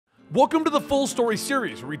Welcome to the Full Story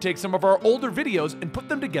series, where we take some of our older videos and put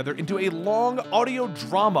them together into a long audio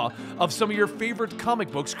drama of some of your favorite comic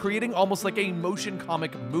books, creating almost like a motion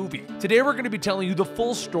comic movie. Today we're going to be telling you the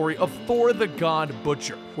full story of Thor the God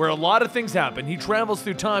Butcher, where a lot of things happen. He travels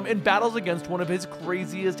through time and battles against one of his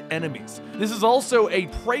craziest enemies. This is also a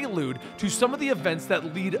prelude to some of the events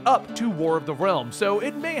that lead up to War of the Realms, so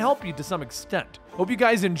it may help you to some extent. Hope you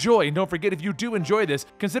guys enjoy, and don't forget, if you do enjoy this,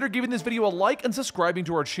 consider giving this video a like and subscribing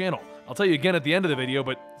to our channel. I'll tell you again at the end of the video,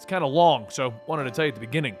 but it's kind of long, so wanted to tell you at the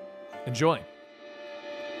beginning. Enjoy.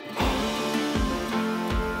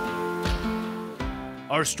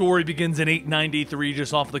 Our story begins in 893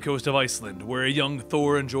 just off the coast of Iceland, where a young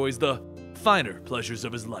Thor enjoys the finer pleasures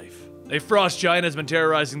of his life. A frost giant has been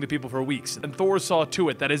terrorizing the people for weeks, and Thor saw to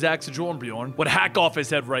it that his axe Jornbjorn would hack off his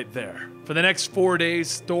head right there. For the next 4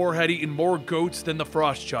 days, Thor had eaten more goats than the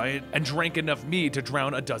frost giant and drank enough mead to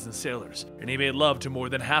drown a dozen sailors, and he made love to more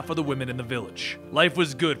than half of the women in the village. Life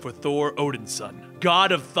was good for Thor, Odin's son,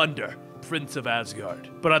 god of thunder, prince of Asgard.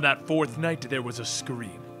 But on that fourth night, there was a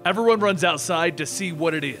scream. Everyone runs outside to see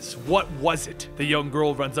what it is. What was it? The young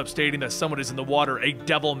girl runs up stating that someone is in the water, a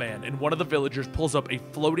devil man, and one of the villagers pulls up a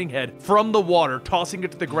floating head from the water, tossing it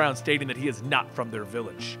to the ground, stating that he is not from their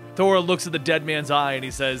village. Thor looks at the dead man's eye and he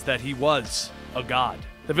says that he was a god.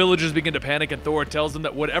 The villagers begin to panic, and Thor tells them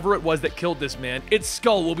that whatever it was that killed this man, its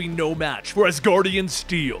skull will be no match for Asgardian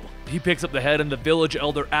steel. He picks up the head, and the village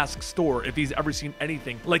elder asks Thor if he's ever seen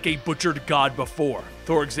anything like a butchered god before.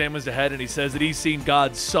 Thor examines the head and he says that he's seen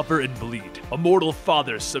gods suffer and bleed. Immortal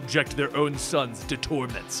fathers subject their own sons to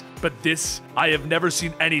torments. But this, I have never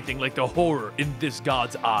seen anything like the horror in this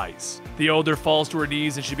god's eyes. The elder falls to her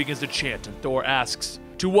knees and she begins to chant, and Thor asks,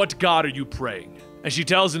 "To what god are you praying?" And she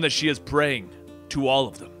tells him that she is praying to all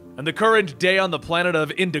of them. On the current day on the planet of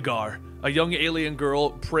Indigar, a young alien girl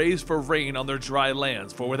prays for rain on their dry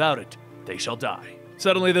lands, for without it, they shall die.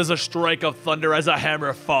 Suddenly there's a strike of thunder as a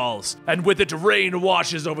hammer falls, and with it rain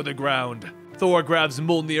washes over the ground. Thor grabs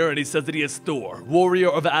Mjolnir and he says that he is Thor, warrior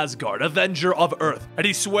of Asgard, avenger of Earth, and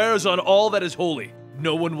he swears on all that is holy,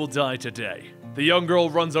 no one will die today. The young girl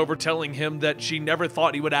runs over telling him that she never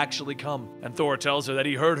thought he would actually come, and Thor tells her that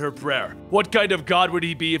he heard her prayer. What kind of god would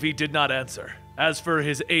he be if he did not answer? As for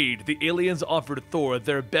his aid, the aliens offered Thor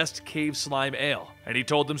their best cave slime ale, and he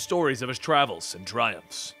told them stories of his travels and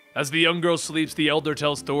triumphs. As the young girl sleeps, the elder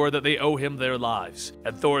tells Thor that they owe him their lives,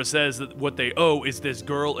 and Thor says that what they owe is this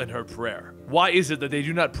girl and her prayer. Why is it that they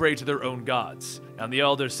do not pray to their own gods? And the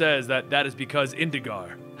elder says that that is because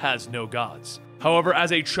Indigar has no gods. However,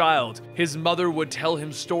 as a child, his mother would tell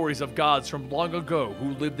him stories of gods from long ago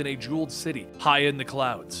who lived in a jeweled city high in the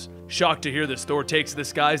clouds. Shocked to hear this, Thor takes the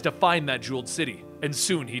skies to find that jeweled city, and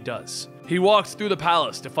soon he does. He walks through the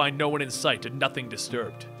palace to find no one in sight and nothing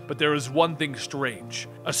disturbed. But there is one thing strange,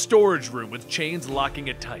 a storage room with chains locking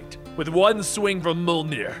it tight. With one swing from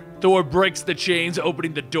Mjolnir, Thor breaks the chains,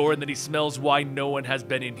 opening the door, and then he smells why no one has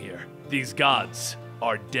been in here. These gods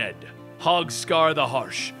are dead. Hogscar the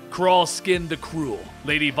Harsh, Crawlskin the Cruel,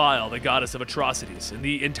 Lady Vile the Goddess of Atrocities, and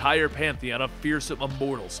the entire pantheon of fearsome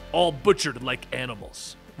immortals, all butchered like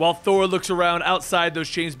animals. While Thor looks around, outside those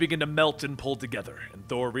chains begin to melt and pull together, and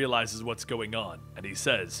Thor realizes what's going on, and he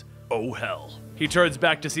says, "Oh hell." He turns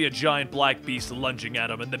back to see a giant black beast lunging at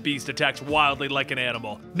him, and the beast attacks wildly like an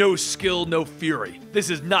animal. No skill, no fury. This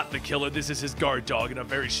is not the killer, this is his guard dog, and a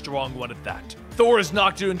very strong one at that. Thor is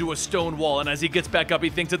knocked into a stone wall, and as he gets back up, he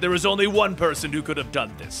thinks that there is only one person who could have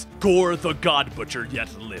done this. Gorr the God Butcher yet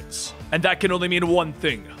lives. And that can only mean one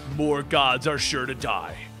thing: more gods are sure to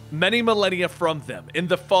die. Many millennia from them, in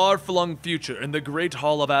the far-flung future, in the great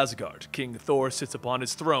hall of Asgard, King Thor sits upon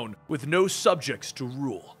his throne with no subjects to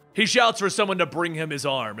rule. He shouts for someone to bring him his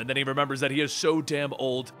arm, and then he remembers that he is so damn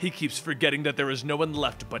old, he keeps forgetting that there is no one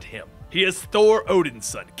left but him. He is Thor, Odin's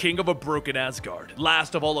son, king of a broken Asgard,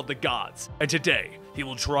 last of all of the gods, and today, he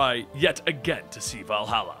will try yet again to see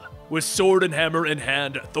Valhalla. With sword and hammer in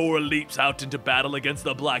hand, Thor leaps out into battle against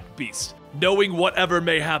the Black Beast. Knowing whatever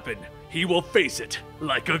may happen, he will face it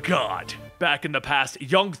like a god. Back in the past,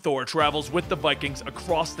 young Thor travels with the Vikings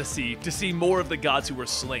across the sea to see more of the gods who were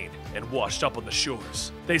slain and washed up on the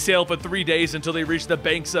shores. They sail for 3 days until they reach the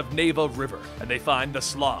banks of Neva River, and they find the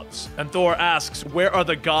Slavs. And Thor asks, where are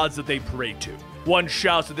the gods that they pray to? One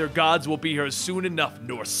shouts that their gods will be here soon enough,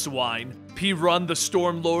 Norse swine. Pirun the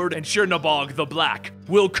Storm Lord and Chernabog the Black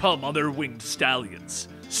will come on their winged stallions.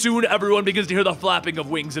 Soon everyone begins to hear the flapping of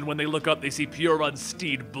wings, and when they look up, they see Purun's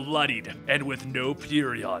steed bloodied and with no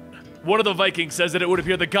Purion. One of the Vikings says that it would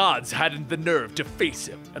appear the gods hadn't the nerve to face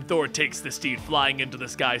him, and Thor takes the steed flying into the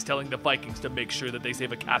skies, telling the Vikings to make sure that they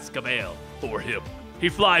save a cask of ale for him. He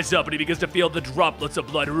flies up and he begins to feel the droplets of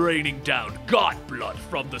blood raining down, god blood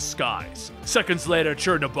from the skies. Seconds later,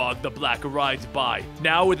 Chernobog the Black rides by,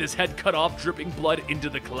 now with his head cut off, dripping blood into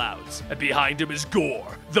the clouds. And behind him is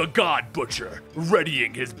Gorr, the god butcher,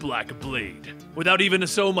 readying his black blade. Without even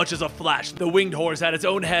so much as a flash, the winged horse had its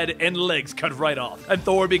own head and legs cut right off, and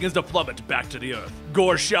Thor begins to plummet back to the earth.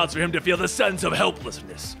 Gorr shouts for him to feel the sense of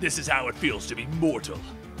helplessness. This is how it feels to be mortal.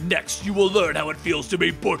 Next, you will learn how it feels to be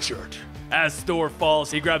butchered. As Thor falls,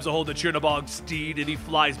 he grabs a hold of Chernobog's steed and he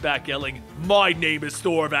flies back yelling, "My name is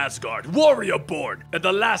Thor of Asgard, warrior born, and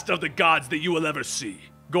the last of the gods that you will ever see."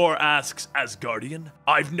 Gorr asks, "Asgardian?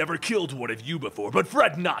 I've never killed one of you before, but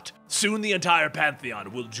fret not. Soon the entire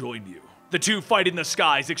Pantheon will join you." The two fight in the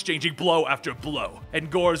skies, exchanging blow after blow, and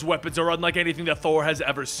Gorr's weapons are unlike anything that Thor has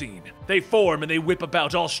ever seen. They form and they whip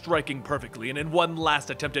about, all striking perfectly, and in one last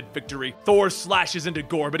attempt at victory, Thor slashes into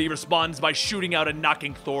Gorr, but he responds by shooting out and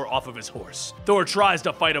knocking Thor off of his horse. Thor tries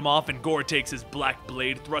to fight him off, and Gorr takes his black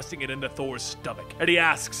blade, thrusting it into Thor's stomach, and he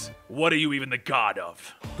asks, "What are you even the god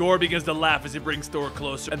of?" Gorr begins to laugh as he brings Thor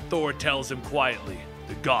closer, and Thor tells him quietly,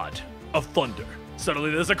 "The god of thunder."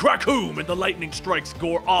 Suddenly there's a crack-hoom and the lightning strikes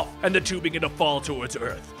Gorr off and the two begin to fall towards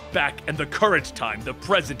Earth. Back in the current time, the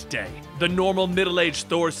present day, the normal middle-aged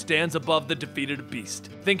Thor stands above the defeated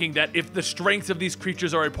beast, thinking that if the strengths of these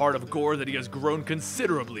creatures are a part of Gorr, that he has grown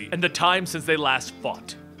considerably in the time since they last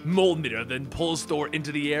fought. Mjolnir then pulls Thor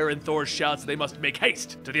into the air and Thor shouts they must make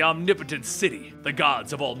haste to the omnipotent city, the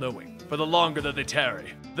gods of all-knowing. For the longer that they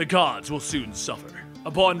tarry, the gods will soon suffer.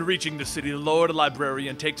 Upon reaching the city, the Lord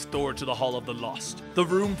Librarian takes Thor to the Hall of the Lost, the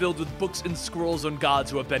room filled with books and scrolls on gods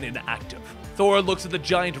who have been inactive. Thor looks at the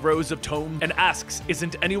giant rows of tomes and asks,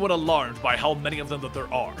 isn't anyone alarmed by how many of them that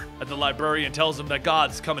there are? And the librarian tells him that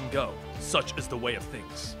gods come and go. Such is the way of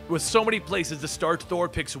things. With so many places to start, Thor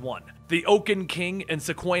picks one, the Oaken King and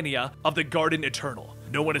Sequania of the Garden Eternal.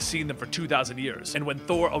 No one has seen them for 2,000 years, and when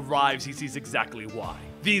Thor arrives, he sees exactly why.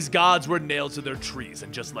 These gods were nailed to their trees,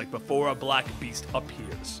 and just like before, a black beast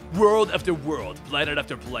appears. World after world, planet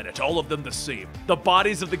after planet, all of them the same. The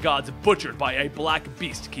bodies of the gods butchered by a black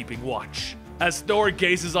beast keeping watch. As Thor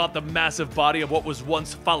gazes off the massive body of what was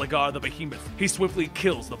once Falagar the Behemoth, he swiftly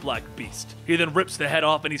kills the black beast. He then rips the head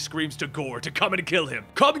off and he screams to Gorr to come and kill him.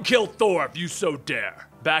 Come kill Thor if you so dare.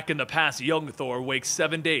 Back in the past, young Thor wakes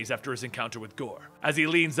 7 days after his encounter with Gorr. As he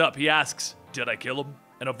leans up, he asks, "Did I kill him?"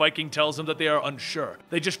 And a Viking tells him that they are unsure.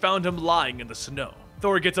 They just found him lying in the snow.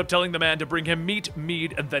 Thor gets up telling the man to bring him meat,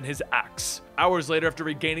 mead, and then his axe. Hours later, after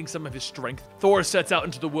regaining some of his strength, Thor sets out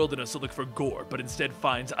into the wilderness to look for Gorr, but instead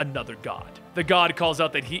finds another god. The god calls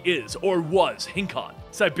out that he is, or was, Hinkon,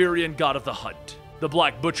 Siberian god of the hunt. The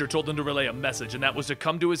Black Butcher told him to relay a message, and that was to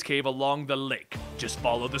come to his cave along the lake. Just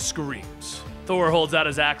follow the screams. Thor holds out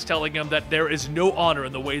his axe, telling him that there is no honor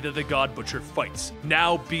in the way that the God Butcher fights.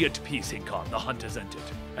 Now be at peace, Hinkon, the hunt has ended.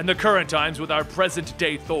 In the current times, with our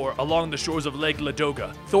present-day Thor along the shores of Lake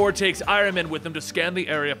Ladoga, Thor takes Iron Man with him to scan the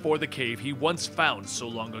area for the cave he once found so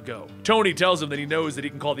long ago. Tony tells him that he knows that he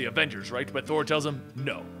can call the Avengers, right? But Thor tells him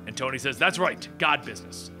no. And Tony says, that's right, God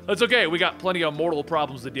business. That's okay, we got plenty of mortal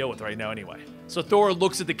problems to deal with right now anyway. So Thor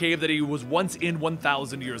looks at the cave that he was once in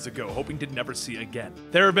 1,000 years ago, hoping to never see again.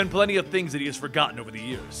 There have been plenty of things that he has forgotten over the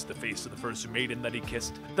years. The face of the first maiden that he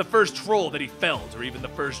kissed, the first troll that he felled, or even the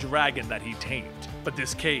first dragon that he tamed. But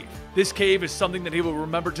this cave is something that he will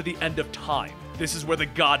remember to the end of time. This is where the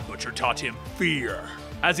God Butcher taught him fear.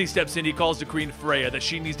 As he steps in, he calls to Queen Freya that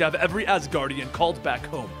she needs to have every Asgardian called back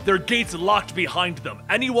home. Their gates locked behind them.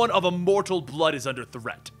 Anyone of immortal blood is under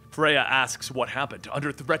threat. Freya asks what happened,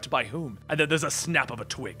 under threat by whom, and then there's a snap of a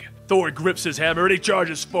twig. Thor grips his hammer and he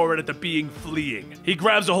charges forward at the being fleeing. He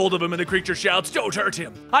grabs a hold of him and the creature shouts, "Don't hurt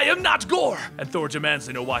him! I am not Gorr!" And Thor demands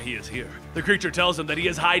to know why he is here. The creature tells him that he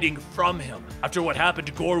is hiding from him. After what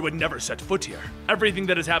happened, Gorr would never set foot here. Everything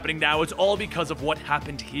that is happening now is all because of what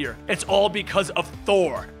happened here. It's all because of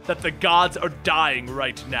Thor, that the gods are dying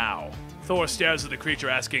right now. Thor stares at the creature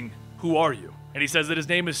asking, "Who are you?" And he says that his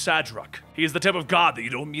name is Sadruk. He is the type of god that you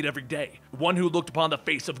don't meet every day. One who looked upon the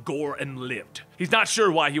face of Gorr and lived. He's not sure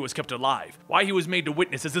why he was kept alive, why he was made to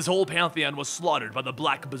witness as his whole pantheon was slaughtered by the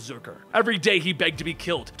Black Berserker. Every day he begged to be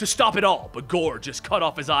killed, to stop it all, but Gorr just cut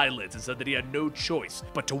off his eyelids and said that he had no choice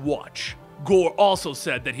but to watch. Gorr also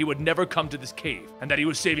said that he would never come to this cave, and that he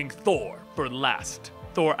was saving Thor for last.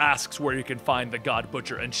 Thor asks where he can find the God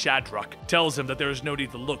Butcher, and Sadruk tells him that there is no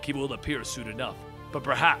need to look, he will appear soon enough. But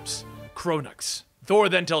perhaps Kronux. Thor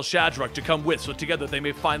then tells Sadruk to come with so together they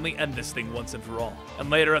may finally end this thing once and for all. And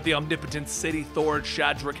later at the Omnipotent City, Thor and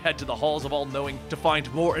Sadruk head to the Halls of All-Knowing to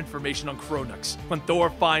find more information on Kronux, when Thor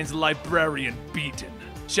finds Librarian beaten.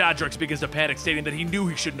 Shadrax begins to panic, stating that he knew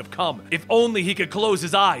he shouldn't have come. If only he could close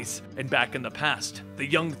his eyes. And back in the past, the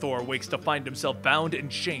young Thor wakes to find himself bound and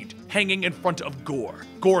chained, hanging in front of Gorr.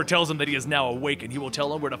 Gorr tells him that he is now awake and he will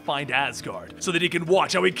tell him where to find Asgard, so that he can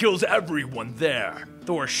watch how he kills everyone there.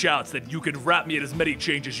 Thor shouts that you can wrap me in as many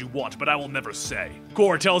chains as you want, but I will never say.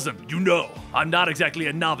 Gorr tells him, you know, I'm not exactly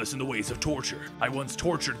a novice in the ways of torture. I once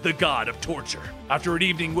tortured the god of torture. After an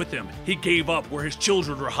evening with him, he gave up where his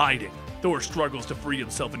children were hiding. Thor struggles to free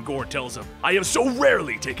himself and Gorr tells him, I have so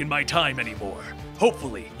rarely taken my time anymore.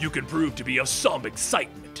 Hopefully, you can prove to be of some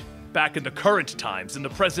excitement. Back in the current times, in the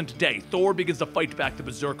present day, Thor begins to fight back the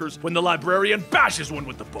Berserkers when the librarian bashes one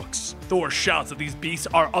with the books. Thor shouts that these beasts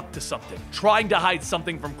are up to something, trying to hide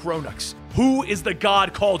something from Kronux. Who is the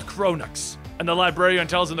god called Kronux? And the librarian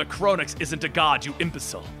tells him that Kronux isn't a god, you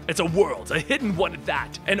imbecile. It's a world, a hidden one at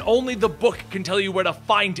that, and only the book can tell you where to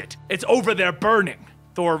find it. It's over there burning.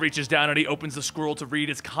 Thor reaches down and he opens the scroll to read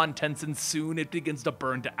its contents, and soon it begins to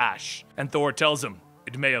burn to ash. And Thor tells him,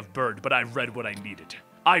 it may have burned, but I read what I needed.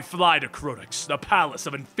 I fly to Kronux, the palace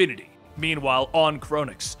of infinity. Meanwhile, on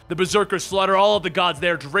Kronux, the Berserkers slaughter all of the gods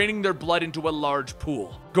there, draining their blood into a large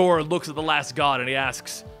pool. Gorr looks at the last god and he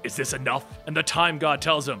asks, is this enough? And the time god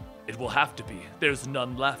tells him, it will have to be. There's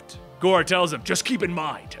none left. Gorr tells him, just keep in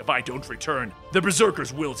mind, if I don't return, the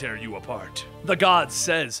Berserkers will tear you apart. The god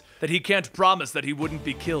says that he can't promise that he wouldn't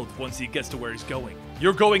be killed once he gets to where he's going.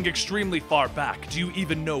 You're going extremely far back. Do you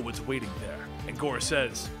even know what's waiting there? And Gorr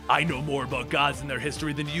says, I know more about gods and their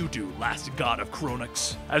history than you do, last god of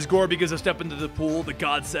Kronux. As Gorr begins to step into the pool, the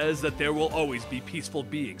god says that there will always be peaceful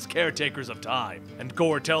beings, caretakers of time. And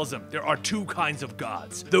Gorr tells him there are two kinds of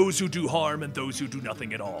gods, those who do harm and those who do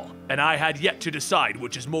nothing at all. And I had yet to decide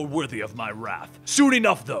which is more worthy of my wrath. Soon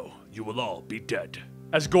enough, though, you will all be dead.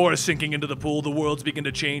 As Gorr is sinking into the pool, the worlds begin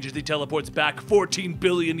to change as he teleports back 14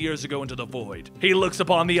 billion years ago into the void. He looks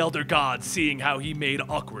upon the elder gods, seeing how he made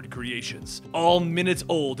awkward creations, all minutes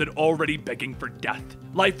old and already begging for death.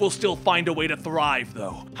 Life will still find a way to thrive,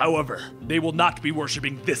 though. However, they will not be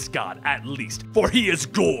worshipping this god, at least, for he is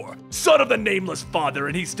Gorr, son of the Nameless Father,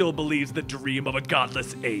 and he still believes the dream of a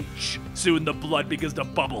godless age. Soon the blood begins to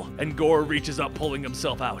bubble, and Gorr reaches up, pulling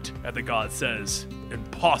himself out, and the god says,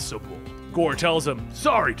 impossible. Gorr tells him,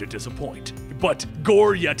 sorry to disappoint, but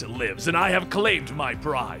Gorr yet lives, and I have claimed my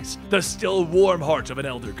prize, the still warm heart of an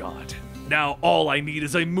elder god. Now all I need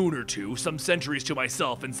is a moon or two, some centuries to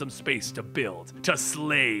myself, and some space to build, to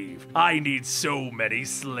slave. I need so many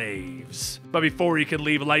slaves. But before he can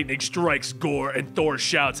leave, lightning strikes Gorr, and Thor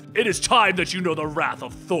shouts, it is time that you know the wrath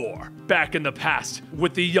of Thor. Back in the past,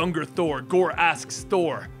 with the younger Thor, Gorr asks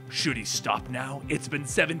Thor, should he stop now? It's been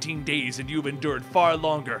 17 days and you've endured far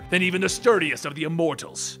longer than even the sturdiest of the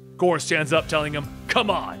immortals. Gorr stands up, telling him,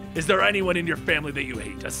 come on, is there anyone in your family that you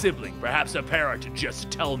hate? A sibling, perhaps a parent?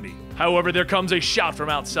 Just tell me. However, there comes a shout from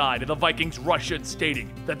outside, and the Vikings rush in,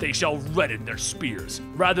 stating that they shall redden their spears.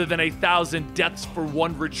 Rather than 1,000 deaths for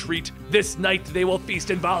one retreat, this night they will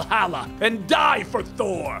feast in Valhalla and die for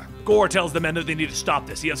Thor. Gorr tells the men that they need to stop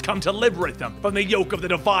this. He has come to liberate them from the yoke of the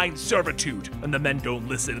divine servitude. And the men don't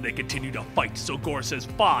listen and they continue to fight, so Gorr says,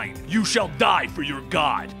 fine, you shall die for your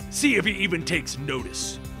god. See if he even takes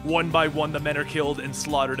notice. One by one, the men are killed and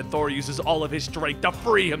slaughtered, and Thor uses all of his strength to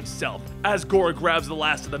free himself. As Gorr grabs the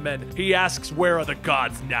last of the men, he asks, where are the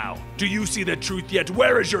gods now? Do you see the truth yet?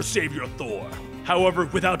 Where is your savior, Thor? However,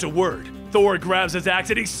 without a word, Thor grabs his axe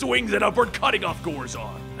and he swings it upward, cutting off Gorr's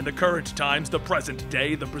arm. In the current times, the present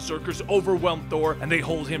day, the Berserkers overwhelm Thor and they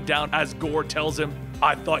hold him down as Gorr tells him,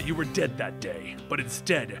 I thought you were dead that day, but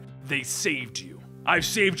instead, they saved you. I've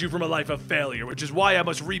saved you from a life of failure, which is why I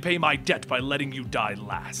must repay my debt by letting you die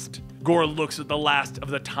last. Gorr looks at the last of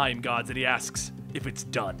the time gods and he asks if it's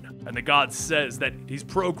done. And the god says that he's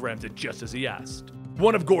programmed it just as he asked.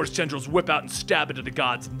 One of Gorr's tendrils whip out and stab into the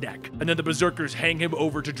god's neck, and then the Berserkers hang him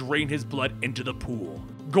over to drain his blood into the pool.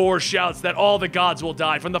 Gorr shouts that all the gods will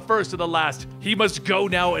die, from the first to the last. He must go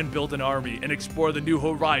now and build an army and explore the new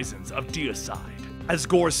horizons of Deicide. As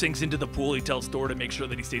Gorr sinks into the pool, he tells Thor to make sure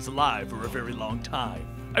that he stays alive for a very long time.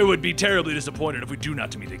 I would be terribly disappointed if we do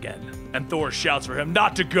not meet again. And Thor shouts for him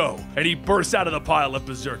not to go, and he bursts out of the pile of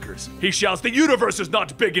berserkers. He shouts, the universe is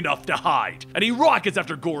not big enough to hide, and he rockets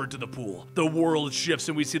after Gorr into the pool. The world shifts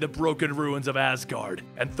and we see the broken ruins of Asgard,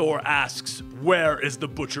 and Thor asks, where is the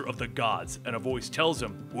butcher of the gods? And a voice tells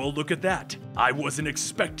him, well, look at that. I wasn't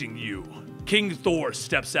expecting you. King Thor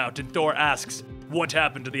steps out and Thor asks, what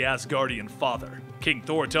happened to the Asgardian father? King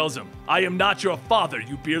Thor tells him, I am not your father,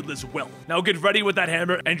 you beardless whelp. Now get ready with that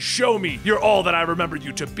hammer and show me you're all that I remember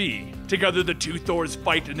you to be. Together the two Thors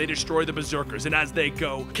fight and they destroy the berserkers, and as they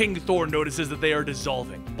go, King Thor notices that they are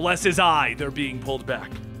dissolving. Bless his eye, they're being pulled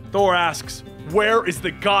back. Thor asks, where is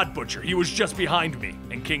the God Butcher? He was just behind me.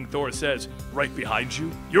 And King Thor says, right behind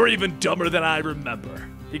you? You're even dumber than I remember.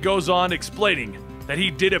 He goes on explaining that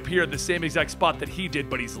he did appear in the same exact spot that he did,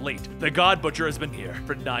 but he's late. The God Butcher has been here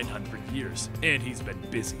for 900 years, and he's been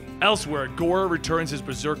busy. Elsewhere, Gorr returns his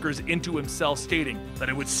berserkers into himself, stating that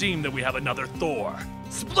it would seem that we have another Thor.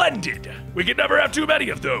 Splendid! We can never have too many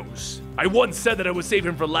of those. I once said that I would save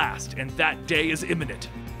him for last, and that day is imminent.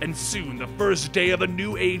 And soon, the first day of a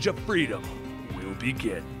new age of freedom will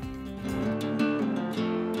begin.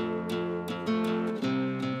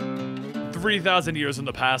 3,000 years in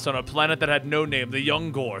the past, on a planet that had no name, the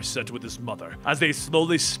young Gorr sat with his mother, as they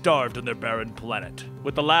slowly starved on their barren planet.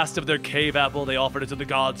 With the last of their cave apple, they offered it to the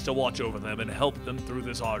gods to watch over them and help them through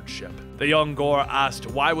this hardship. The young Gorr asked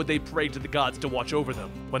why would they pray to the gods to watch over them,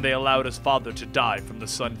 when they allowed his father to die from the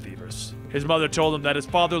sun fevers. His mother told him that his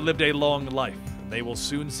father lived a long life. They will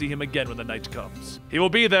soon see him again when the night comes. He will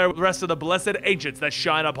be there with the rest of the blessed ancients that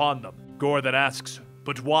shine upon them. Gorr then asks,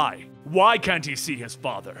 but why? Why can't he see his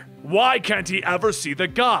father? Why can't he ever see the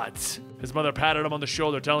gods? His mother patted him on the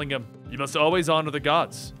shoulder, telling him, you must always honor the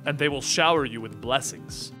gods, and they will shower you with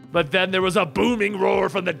blessings. But then there was a booming roar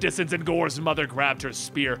from the distance, and Gorr's mother grabbed her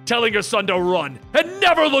spear, telling her son to run and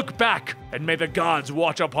never look back, and may the gods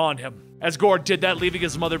watch upon him. As Gorr did that, leaving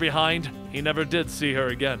his mother behind, he never did see her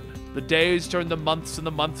again. The days turned to months, and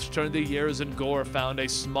the months turned to years, and Gorr found a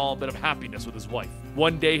small bit of happiness with his wife.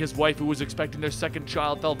 One day, his wife, who was expecting their second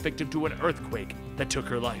child, fell victim to an earthquake that took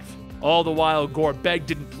her life. All the while, Gorr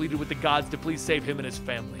begged and pleaded with the gods to please save him and his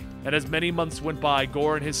family. And as many months went by,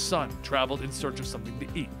 Gorr and his son traveled in search of something to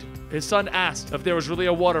eat. His son asked if there was really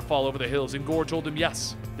a waterfall over the hills, and Gorr told him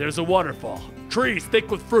yes, there's a waterfall. Trees thick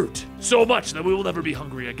with fruit, so much that we will never be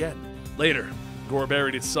hungry again. Later, Gorr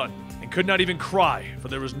buried his son, and could not even cry, for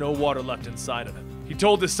there was no water left inside of him. He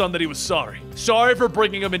told his son that he was sorry for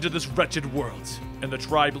bringing him into this wretched world. And the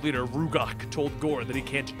tribe leader, Rugok, told Gorr that he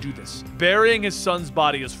can't do this. Burying his son's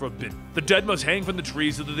body is forbidden. The dead must hang from the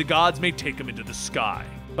trees so that the gods may take him into the sky.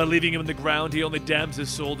 By leaving him in the ground, he only damns his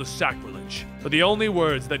soul to sacrilege. But the only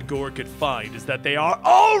words that Gorr could find is that they are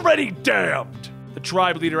already damned. The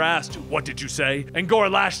tribe leader asked, what did you say? And Gorr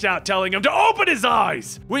lashed out, telling him to open his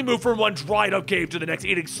eyes! We moved from one dried up cave to the next,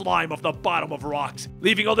 eating slime off the bottom of rocks,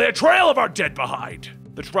 leaving only a trail of our dead behind.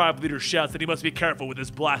 The tribe leader shouts that he must be careful with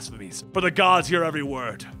his blasphemies, for the gods hear every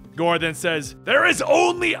word. Gorr then says, there is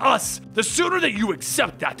only us! The sooner that you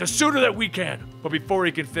accept that, the sooner that we can. But before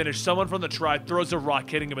he can finish, someone from the tribe throws a rock,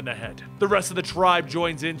 hitting him in the head. The rest of the tribe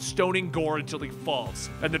joins in, stoning Gorr until he falls.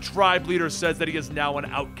 And the tribe leader says that he is now an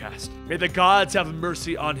outcast. May the gods have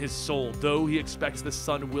mercy on his soul, though he expects the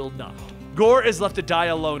son will not. Gorr is left to die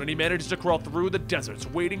alone, and he manages to crawl through the deserts,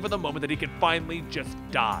 waiting for the moment that he can finally just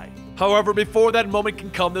die. However, before that moment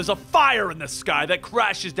can come, there's a fire in the sky that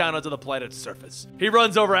crashes down onto the planet's surface. He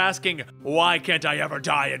runs over asking, why can't I ever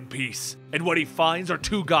die in peace? And what he finds are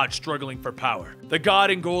two gods struggling for power. The god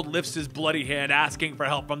in gold lifts his bloody hand, asking for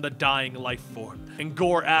help from the dying life form. And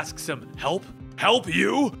Gorr asks him, help? Help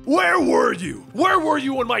you? Where were you? Where were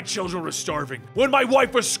you when my children were starving? When my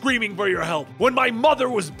wife was screaming for your help? When my mother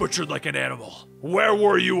was butchered like an animal? Where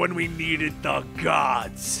were you when we needed the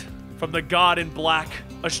gods? From the god in black,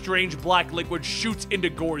 a strange black liquid shoots into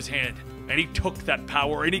Gorr's hand, and he took that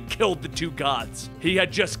power and he killed the two gods. He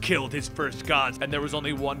had just killed his first gods, and there was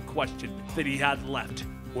only one question that he had left.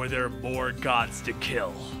 Were there more gods to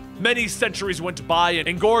kill? Many centuries went by,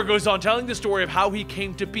 and Gorr goes on telling the story of how he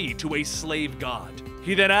came to be to a slave god.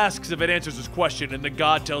 He then asks if it answers his question, and the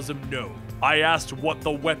god tells him no. I asked what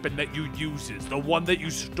the weapon that you use is, the one that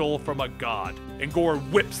you stole from a god. And Gorr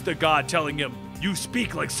whips the god, telling him, you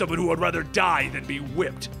speak like someone who would rather die than be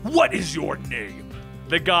whipped. What is your name?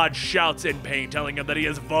 The god shouts in pain, telling him that he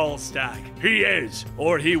is Volstagg. He is,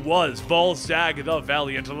 or he was, Volstagg the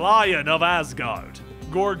Valiant, Lion of Asgard.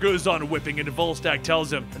 Gorr goes on whipping, and Volstagg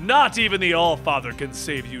tells him, not even the Allfather can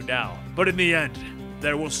save you now, but in the end,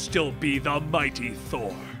 there will still be the mighty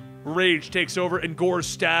Thor. Rage takes over, and Gorr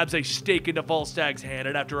stabs a stake into Volstagg's hand,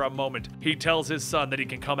 and after a moment, he tells his son that he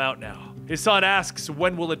can come out now. His son asks,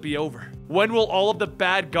 when will it be over? When will all of the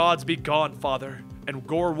bad gods be gone, father? And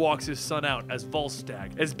Gorr walks his son out as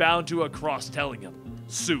Volstagg is bound to a cross, telling him,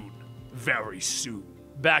 soon, very soon.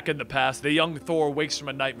 Back in the past, the young Thor wakes from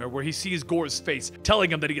a nightmare where he sees Gorr's face,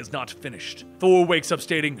 telling him that he is not finished. Thor wakes up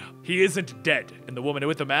stating, he isn't dead, and the woman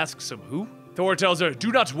with him asks him, who? Thor tells her,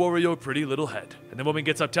 "Do not worry your pretty little head." And the woman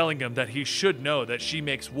gets up telling him that he should know that she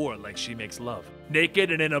makes war like she makes love.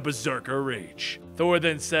 Naked and in a berserker rage. Thor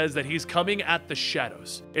then says that he's coming at the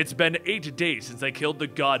shadows. "It's been 8 days since I killed the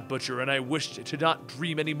god butcher and I wished to not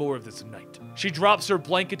dream any more of this night." She drops her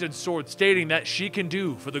blanket and sword, stating that she can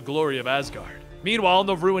do for the glory of Asgard. Meanwhile, in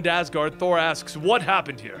the ruined Asgard, Thor asks, "What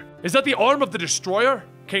happened here? Is that the arm of the destroyer?"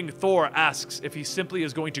 King Thor asks if he simply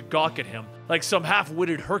is going to gawk at him like some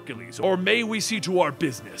half-witted Hercules, or may we see to our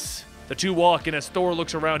business. The two walk, and as Thor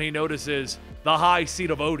looks around, he notices the high seat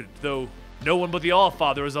of Odin, though no one but the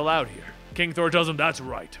Allfather is allowed here. King Thor tells him, "That's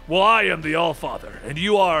right. Well, I am the Allfather, and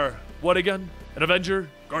you are, what again? An Avenger?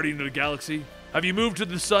 Guardian of the Galaxy? Have you moved to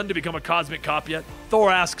the sun to become a cosmic cop yet?" Thor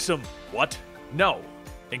asks him, "What? No."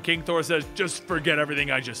 And King Thor says, "Just forget everything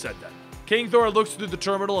I just said then." King Thor looks through the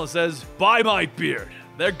terminal and says, "By my beard,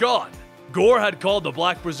 they're gone." Gorr had called the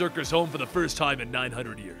Black Berserkers home for the first time in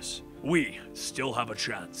 900 years. We still have a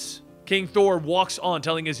chance. King Thor walks on,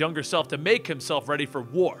 telling his younger self to make himself ready for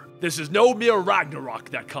war. This is no mere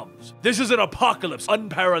Ragnarok that comes. This is an apocalypse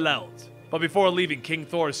unparalleled. But before leaving, King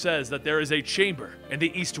Thor says that there is a chamber in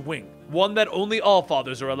the East Wing, one that only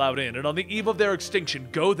Allfathers are allowed in, and on the eve of their extinction,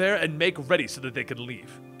 go there and make ready so that they can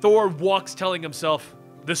leave. Thor walks, telling himself,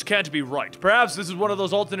 "This can't be right. Perhaps this is one of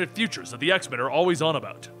those alternate futures that the X-Men are always on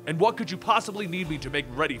about. And what could you possibly need me to make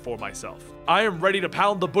ready for myself? I am ready to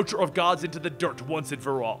pound the Butcher of Gods into the dirt once and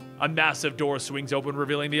for all." A massive door swings open,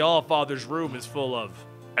 revealing the Allfather's room is full of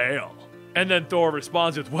ale. And then Thor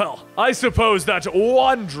responds with, "Well, I suppose that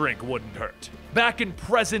one drink wouldn't hurt." Back in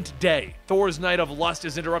present day, Thor's night of lust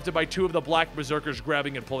is interrupted by two of the Black Berserkers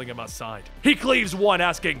grabbing and pulling him aside. He cleaves one,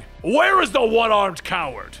 asking, "Where is the one-armed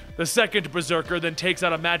coward?" The second Berserker then takes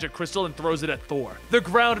out a magic crystal and throws it at Thor. The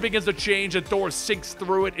ground begins to change and Thor sinks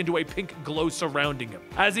through it into a pink glow surrounding him.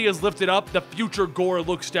 As he is lifted up, the future Gorr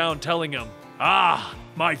looks down, telling him, "Ah,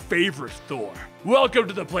 my favorite Thor. Welcome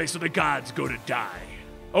to the place where the gods go to die."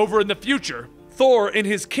 Over in the future, Thor, in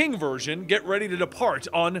his king version, get ready to depart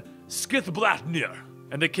on Skithblatnir.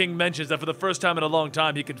 And the king mentions that for the first time in a long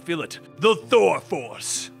time, he can feel it. The Thor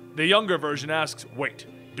Force. The younger version asks, "Wait,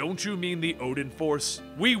 don't you mean the Odin Force?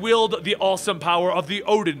 We wield the awesome power of the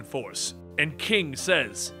Odin Force." And King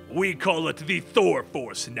says, "We call it the Thor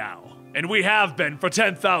Force now. And we have been for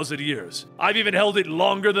 10,000 years. I've even held it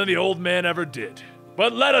longer than the old man ever did.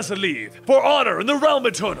 But let us leave, for honor in the realm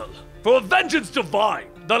eternal, for vengeance divine,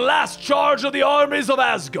 the last charge of the armies of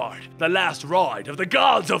Asgard, the last ride of the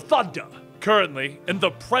gods of thunder." Currently, in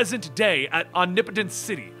the present day at Omnipotent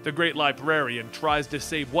City, the great librarian tries to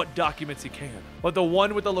save what documents he can, but the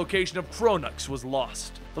one with the location of Kronux was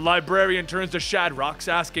lost. The librarian turns to Shadrax,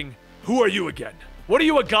 asking, "Who are you again? What are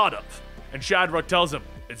you a god of?" And Shadrach tells him,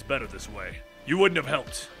 "It's better this way. You wouldn't have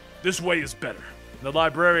helped. This way is better." And the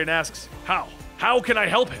librarian asks, "How? How can I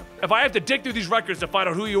help him? If I have to dig through these records to find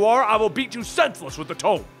out who you are, I will beat you senseless with the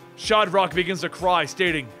tome." Shadrach begins to cry,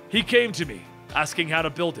 stating, "He came to me, asking how to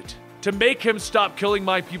build it. To make him stop killing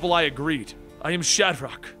my people, I agreed. I am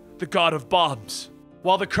Shadrach, the god of bombs."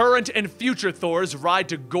 While the current and future Thors ride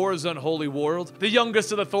to Gorr's unholy world, the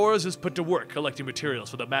youngest of the Thors is put to work collecting materials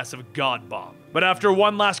for the massive god bomb. But after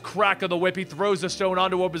one last crack of the whip, he throws the stone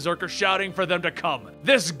onto a berserker, shouting for them to come.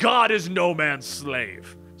 This god is no man's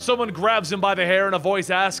slave. Someone grabs him by the hair and a voice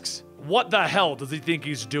asks, "What the hell does he think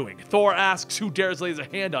he's doing?" Thor asks who dares lays a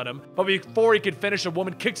hand on him, but before he can finish, a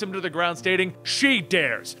woman kicks him to the ground, stating, "She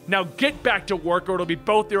dares. Now get back to work or it'll be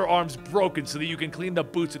both your arms broken so that you can clean the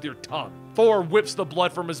boots with your tongue." Thor whips the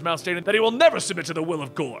blood from his mouth, stating that he will never submit to the will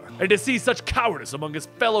of Gorr, and to see such cowardice among his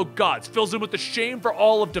fellow gods fills him with the shame for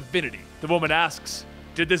all of divinity. The woman asks,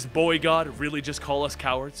 "Did this boy god really just call us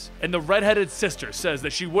cowards?" And the redheaded sister says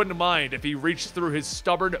that she wouldn't mind if he reached through his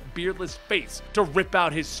stubborn, beardless face to rip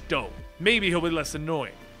out his stone. Maybe he'll be less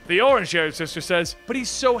annoying. The orange-haired sister says, "But he's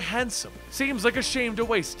so handsome. Seems like a shame to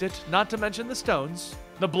waste it, not to mention the stones."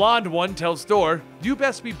 The blonde one tells Thor, "You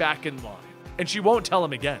best be back in line." And she won't tell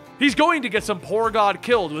him again. He's going to get some poor god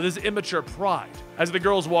killed with his immature pride. As the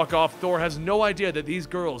girls walk off, Thor has no idea that these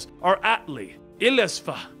girls are Atli,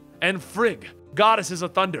 Ilisfa, and Frigg, goddesses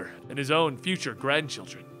of thunder, and his own future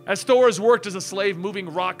grandchildren. As Thor has worked as a slave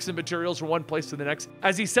moving rocks and materials from one place to the next,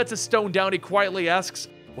 as he sets a stone down, he quietly asks,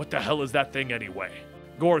 "What the hell is that thing anyway?"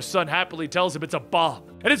 Gorr's son happily tells him it's a bomb,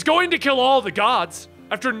 and it's going to kill all the gods.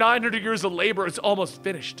 After 900 years of labor, it's almost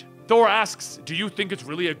finished. Thor asks, "Do you think it's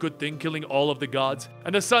really a good thing killing all of the gods?"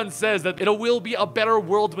 And the son says that it will be a better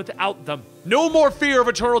world without them. No more fear of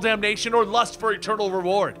eternal damnation or lust for eternal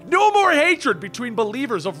reward. No more hatred between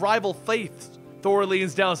believers of rival faiths. Thor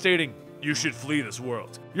leans down, stating, "You should flee this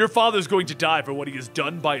world. Your father's going to die for what he has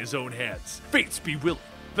done by his own hands. Fates be willing."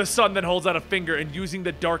 The son then holds out a finger and using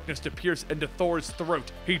the darkness to pierce into Thor's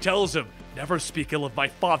throat, he tells him, "Never speak ill of my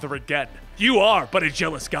father again. You are but a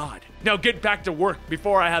jealous god. Now get back to work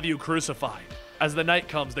before I have you crucified." As the night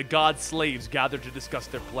comes, the god's slaves gather to discuss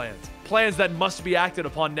their plans. Plans that must be acted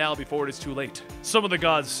upon now before it is too late. Some of the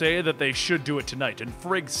gods say that they should do it tonight, and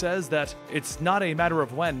Frigg says that it's not a matter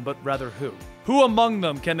of when, but rather who. Who among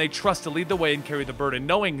them can they trust to lead the way and carry the burden,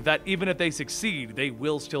 knowing that even if they succeed, they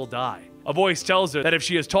will still die? A voice tells her that if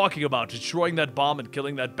she is talking about destroying that bomb and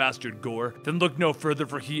killing that bastard Gorr, then look no further,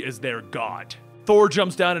 for he is their god. Thor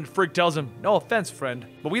jumps down and Frigg tells him, "No offense, friend,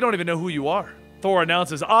 but we don't even know who you are." Thor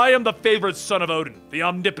announces, "I am the favored son of Odin, the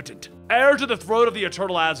omnipotent, heir to the throne of the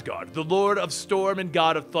eternal Asgard, the lord of storm and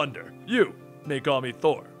god of thunder. You may call me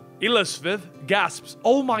Thor." Illusviv gasps,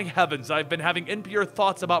 "Oh my heavens, I've been having impure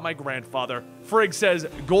thoughts about my grandfather." Frigg says,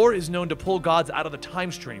 "Gorr is known to pull gods out of the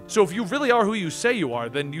time stream, so if you really are who you say you are,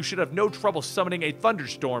 then you should have no trouble summoning a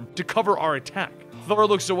thunderstorm to cover our attack." Thor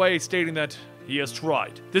looks away, stating that he has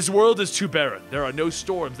tried. "This world is too barren. There are no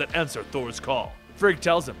storms that answer Thor's call." Frigg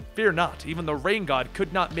tells him, "Fear not, even the rain god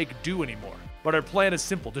could not make dew anymore. But our plan is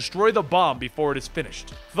simple, destroy the bomb before it is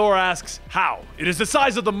finished." Thor asks, "How? It is the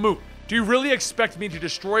size of the moon. Do you really expect me to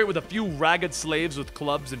destroy it with a few ragged slaves with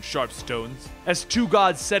clubs and sharp stones?" As two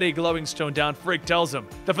gods set a glowing stone down, Frigg tells him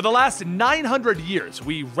that for the last 900 years,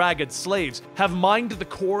 we ragged slaves have mined the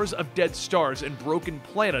cores of dead stars and broken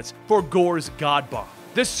planets for Gorr's god bomb.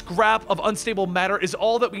 This scrap of unstable matter is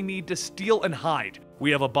all that we need to steal and hide.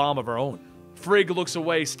 We have a bomb of our own. Frigg looks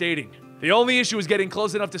away, stating, "The only issue is getting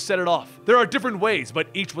close enough to set it off. There are different ways, but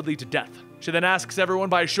each would lead to death." She then asks everyone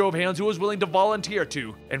by a show of hands who is willing to volunteer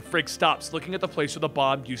to, and Frigg stops, looking at the place where the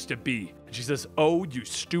bomb used to be. And she says, "Oh, you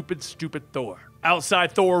stupid, stupid Thor."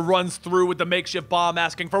 Outside, Thor runs through with the makeshift bomb,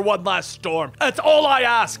 asking for one last storm. "That's all I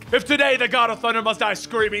ask! If today the god of thunder must die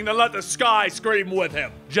screaming, then let the sky scream with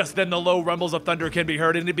him." Just then, the low rumbles of thunder can be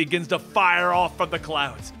heard, and it begins to fire off from the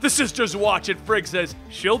clouds. The sisters watch, and Frigg says,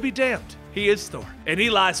 "She'll be damned." He is Thor. And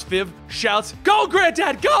Illusviv shouts, "Go,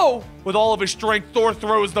 Granddad, go!" With all of his strength, Thor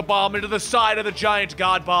throws the bomb into the side of the giant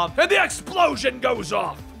god bomb, and the explosion goes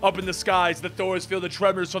off. Up in the skies, the Thors feel the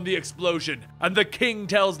tremors from the explosion, and the king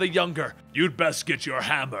tells the younger, "You'd best get your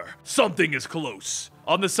hammer. Something is close."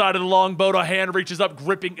 On the side of the longboat, a hand reaches up,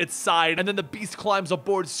 gripping its side, and then the beast climbs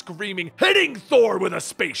aboard, screaming, hitting Thor with a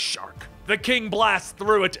space shark. The king blasts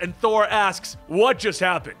through it, and Thor asks, "What just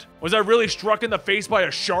happened? Was I really struck in the face by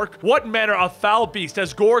a shark? What manner of foul beast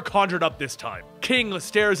has Gorr conjured up this time?" King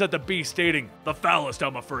stares at the beast, stating, "The foulest,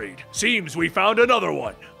 I'm afraid. Seems we found another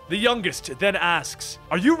one." The youngest then asks,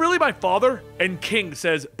 "Are you really my father?" And King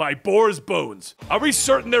says, "By Bor's bones. Are we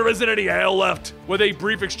certain there isn't any ale left?" With a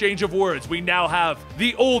brief exchange of words, we now have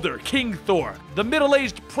the older King Thor, the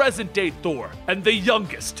middle-aged present-day Thor, and the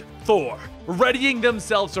youngest Thor, readying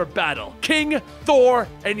themselves for battle. King, Thor,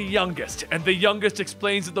 and youngest. And the youngest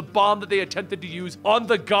explains that the bomb that they attempted to use on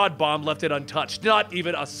the god bomb left it untouched, not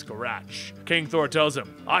even a scratch. King Thor tells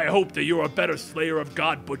him, "I hope that you're a better slayer of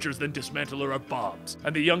god butchers than dismantler of bombs."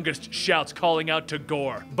 And the youngest shouts, calling out to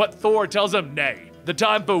Gorr. But Thor tells him, "Nay. The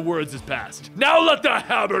time for words is past. Now let the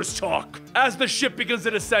hammers talk." As the ship begins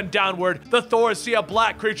to descend downward, the Thors see a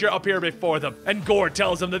black creature appear before them, and Gorr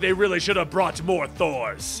tells them that they really should have brought more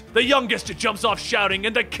Thors. The youngest jumps off shouting,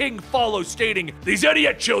 and the king follows, stating, "These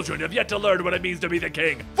idiot children have yet to learn what it means to be the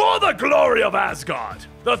king, for the glory of Asgard."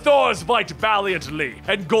 The Thors fight valiantly,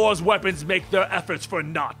 and Gorr's weapons make their efforts for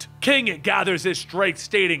naught. King gathers his strength,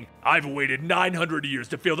 stating, "I've waited 900 years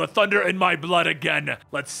to feel the thunder in my blood again.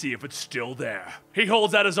 Let's see if it's still there." He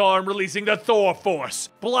holds out his arm, releasing the Thor Force,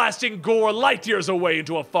 blasting Gorr light years away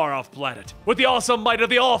into a far-off planet. With the awesome might of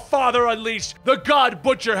the All-Father unleashed, the God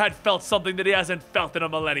Butcher had felt something that he hasn't felt in a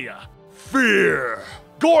millennia. Fear.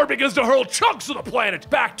 Gorr begins to hurl chunks of the planet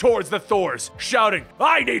back towards the Thors, shouting,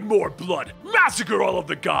 "I need more blood! Massacre all of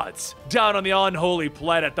the gods!" Down on the unholy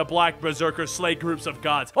planet, the Black Berserkers slay groups of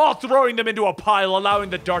gods, all throwing them into a pile,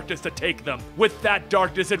 allowing the darkness to take them. With that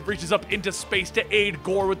darkness, it reaches up into space to aid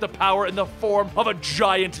Gorr with the power in the form of a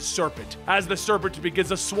giant serpent. As the serpent begins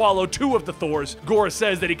to swallow two of the Thors, Gorr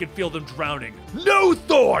says that he can feel them drowning. "No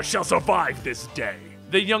Thor shall survive this day."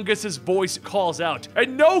 The youngest's voice calls out,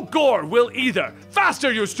 "And no Gorr will either!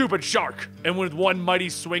 Faster, you stupid shark!" And with one mighty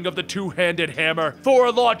swing of the two-handed hammer,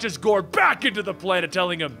 Thor launches Gorr back into the planet,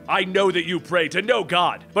 telling him, "I know that you pray to no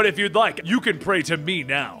god, but if you'd like, you can pray to me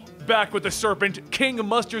now." Back with the serpent, King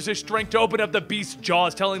musters his strength to open up the beast's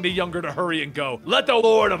jaws, telling the younger to hurry and go. "Let the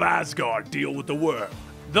Lord of Asgard deal with the worm."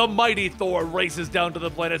 The mighty Thor races down to the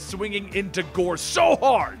planet, swinging into Gorr so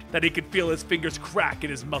hard that he could feel his fingers crack and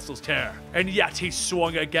his muscles tear. And yet he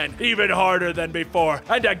swung again, even harder than before,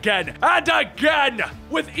 and again, and again!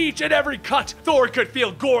 With each and every cut, Thor could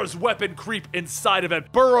feel Gorr's weapon creep inside of him,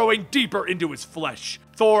 burrowing deeper into his flesh.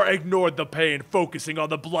 Thor ignored the pain, focusing on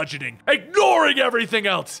the bludgeoning, ignoring everything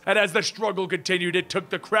else. And as the struggle continued, it took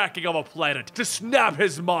the cracking of a planet to snap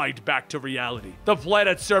his mind back to reality. The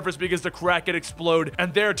planet's surface begins to crack and explode,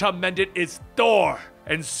 and there to mend it is Thor.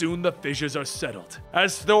 And soon the fissures are settled.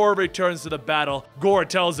 As Thor returns to the battle, Gorr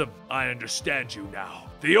tells him, "I understand you now.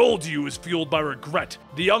 The old you is fueled by regret.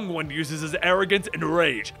 The young one uses his arrogance and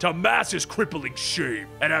rage to mask his crippling shame.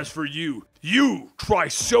 And as for you try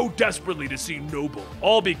so desperately to seem noble,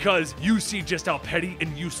 all because you see just how petty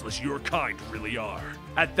and useless your kind really are."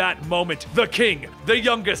 At that moment, the king, the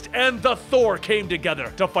youngest, and the Thor came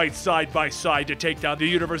together to fight side by side to take down the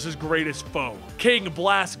universe's greatest foe. King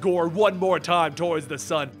blasts Gorr one more time towards the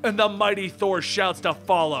sun, and the mighty Thor shouts to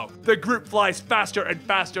follow. The group flies faster and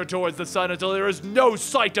faster towards the sun until there is no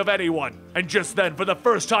sight of anyone. And just then, for the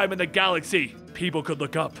first time in the galaxy, people could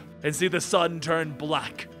look up and see the sun turn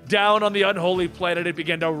black. Down on the unholy planet, it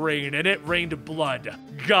began to rain, and it rained blood.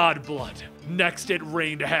 God blood. Next, it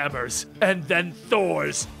rained hammers, and then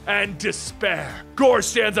Thors, and despair. Gorr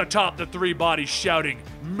stands atop the three bodies shouting,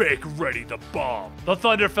 "Make ready the bomb." The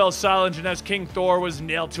thunder fell silent, and as King Thor was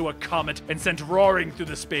nailed to a comet and sent roaring through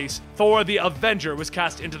the space, Thor the Avenger was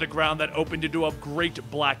cast into the ground that opened into a great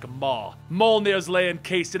black maw. Mjolnir's lay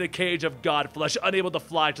encased in a cage of god flesh, unable to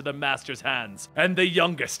fly to the master's hands. And the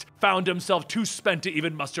youngest found himself too spent to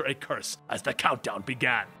even muster a curse as the countdown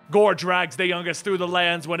began. Gorr drags the youngest through the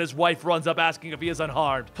lands when his wife runs up asking if he is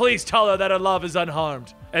unharmed. Please tell her that her love is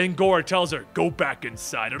unharmed. And Gorr tells her, "Go back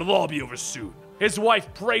inside, it'll all be over soon." His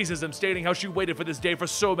wife praises him, stating how she waited for this day for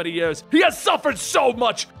so many years. He has suffered so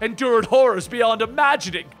much, endured horrors beyond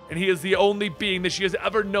imagining, and he is the only being that she has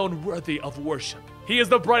ever known worthy of worship. He is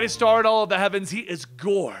the brightest star in all of the heavens. He is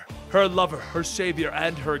Gorr, her lover, her savior,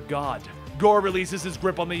 and her god. Gorr releases his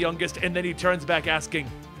grip on the youngest, and then he turns back asking,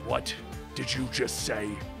 "What did you just say?"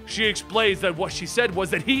 She explains that what she said was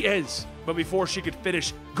that he is. But before she could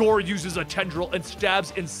finish, Gorr uses a tendril and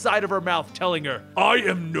stabs inside of her mouth, telling her, "I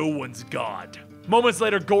am no one's god." Moments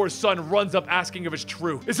later, Gorr's son runs up asking if it's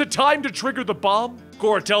true. Is it time to trigger the bomb?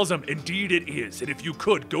 Gorr tells him, "Indeed it is, and if you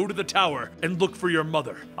could, go to the tower and look for your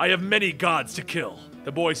mother. I have many gods to kill."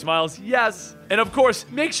 The boy smiles, "Yes, and of course,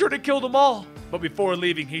 make sure to kill them all." But before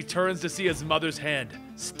leaving, he turns to see his mother's hand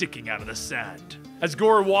sticking out of the sand. As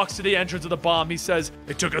Gorr walks to the entrance of the bomb, he says,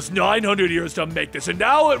 "It took us 900 years to make this, and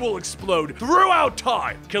now it will explode throughout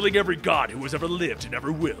time, killing every god who has ever lived and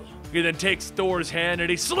ever will." He then takes Thor's hand and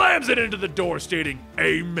he slams it into the door, stating,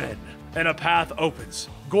 "Amen." And a path opens.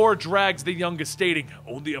 Gorr drags the youngest, stating,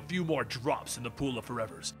 "Only a few more drops in the pool of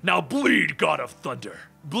forevers. Now bleed, god of thunder.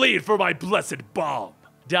 Bleed for my blessed bomb."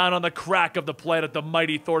 Down on the crack of the planet, the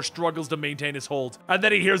mighty Thor struggles to maintain his hold, and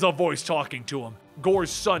then he hears a voice talking to him.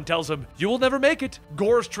 Gorr's son tells him, "You will never make it."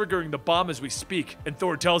 Gorr's triggering the bomb as we speak, and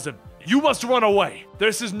Thor tells him, "You must run away.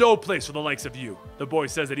 This is no place for the likes of you." The boy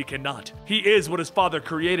says that he cannot. He is what his father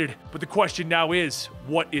created, but the question now is,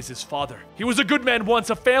 what is his father? He was a good man once,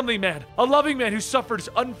 a family man, a loving man who suffered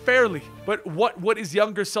unfairly. But what would his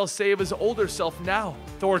younger self say of his older self now?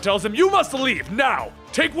 Thor tells him, "You must leave now.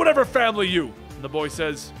 Take whatever family you." And the boy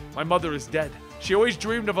says, "My mother is dead. She always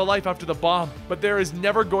dreamed of a life after the bomb, but there is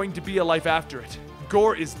never going to be a life after it.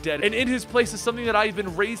 Gorr is dead, and in his place is something that I have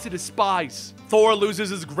been raised to despise." Thor loses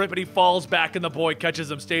his grip and he falls back, and the boy catches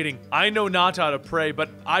him, stating, "I know not how to pray, but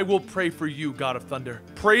I will pray for you, God of Thunder.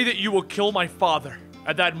 Pray that you will kill my father."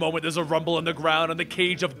 At that moment, there's a rumble in the ground, and the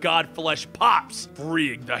cage of god flesh pops,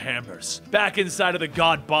 freeing the hammers. Back inside of the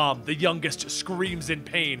god bomb, the youngest screams in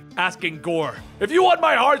pain, asking Gorr, "If you want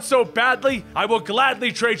my heart so badly, I will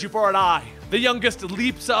gladly trade you for an eye." The youngest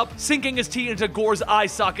leaps up, sinking his teeth into Gorr's eye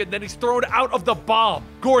socket, and then he's thrown out of the bomb.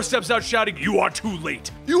 Gorr steps out shouting, "You are too late.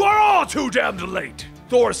 You are all too damned late."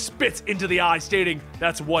 Thor spits into the eye, stating,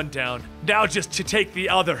 "That's one down. Now just to take the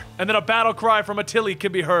other." And then a battle cry from Atili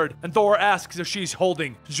can be heard, and Thor asks if she's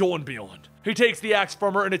holding Jornbjorn. He takes the axe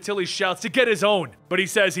from her, and Atili shouts to get his own, but he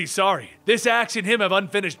says he's sorry. This axe and him have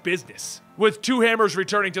unfinished business. With two hammers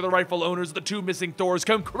returning to the rightful owners, the two missing Thors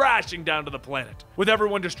come crashing down to the planet. With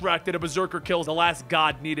everyone distracted, a berserker kills the last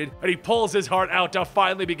god needed, and he pulls his heart out to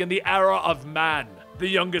finally begin the era of man. The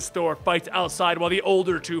youngest Thor fights outside while the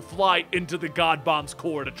older two fly into the god bomb's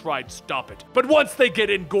core to try and stop it. But once they get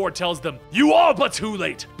in, Gorr tells them, "You are but too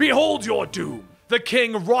late. Behold your doom." The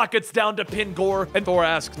king rockets down to pin Gorr, and Thor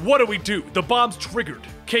asks, what do we do? The bomb's triggered.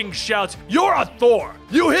 King shouts, you're a Thor!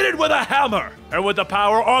 You hit it with a hammer! And with the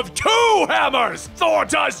power of 2 hammers, Thor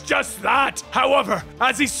does just that! However,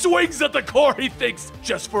 as he swings at the core, he thinks,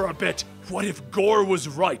 just for a bit, what if Gorr was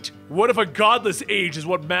right? What if a godless age is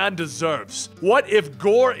what man deserves? What if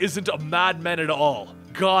Gorr isn't a madman at all?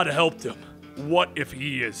 God helped him. What if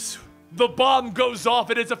he is? The bomb goes off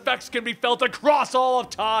and its effects can be felt across all of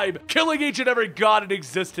time, killing each and every god in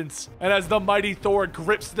existence. And as the mighty Thor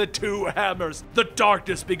grips the 2 hammers, the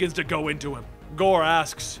darkness begins to go into him. Gorr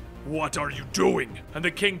asks, what are you doing? And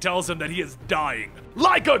the king tells him that he is dying,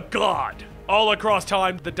 like a god. All across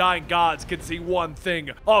time, the dying gods can see one thing,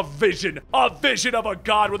 a vision of a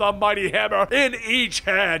god with a mighty hammer in each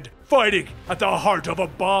hand, fighting at the heart of a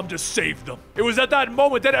bomb to save them. It was at that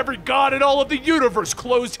moment that every god in all of the universe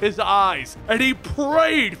closed his eyes, and he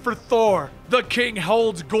prayed for Thor. The king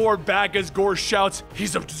holds Gorr back as Gorr shouts,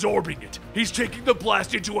 he's absorbing it. He's taking the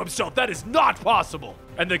blast into himself. That is not possible.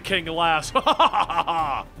 And the king laughs, ha ha ha ha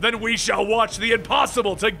ha. Then we shall watch the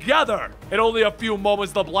impossible together. In only a few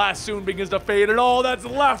moments, the blast soon begins to fade, and all that's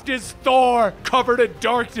left is Thor, covered in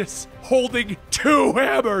darkness, holding 2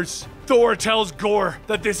 hammers. Thor tells Gorr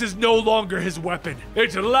that this is no longer his weapon.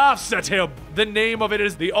 It laughs at him. The name of it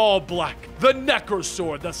is the All-Black, the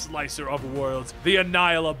Necrosword, the Slicer of Worlds, the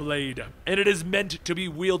Annihila Blade, and it is meant to be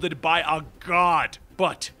wielded by a god.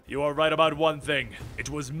 But you are right about one thing. It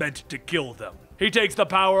was meant to kill them. He takes the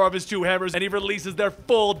power of his 2 hammers and he releases their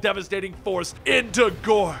full devastating force into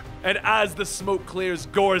Gorr. And as the smoke clears,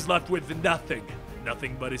 Gorr is left with nothing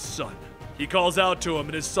but his son. He calls out to him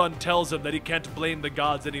and his son tells him that he can't blame the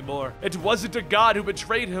gods anymore. It wasn't a god who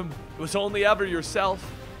betrayed him. It was only ever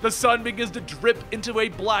yourself. The son begins to drip into a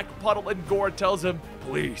black puddle and Gorr tells him,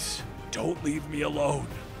 please, don't leave me alone.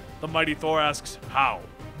 The mighty Thor asks, how?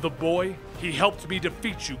 The boy, he helped me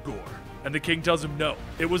defeat you, Gorr. And the king tells him no.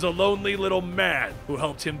 It was a lonely little man who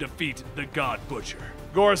helped him defeat the god butcher.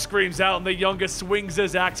 Gorr screams out and the youngest swings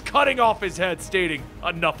his axe, cutting off his head, stating,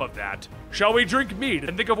 enough of that. Shall we drink mead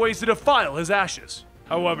and think of ways to defile his ashes?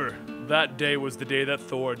 However, that day was the day that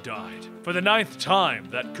Thor died. For the 9th time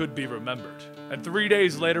that could be remembered. And 3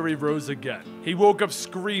 days later he rose again. He woke up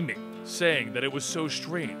screaming, saying that it was so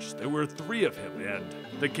strange. There were 3 of him, and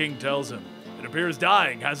the king tells him, it appears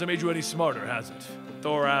dying hasn't made you any smarter, has it?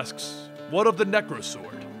 Thor asks, what of the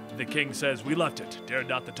Necrosword? The king says, we left it, dared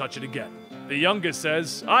not to touch it again. The youngest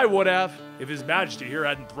says, I would have, if his majesty here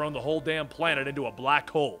hadn't thrown the whole damn planet into a black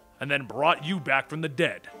hole, and then brought you back from the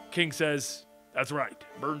dead. King says, that's right,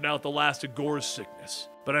 burned out the last of Gorr's sickness.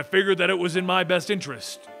 But I figured that it was in my best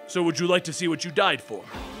interest. So would you like to see what you died for?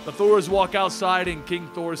 The Thors walk outside and King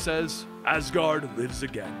Thor says, Asgard lives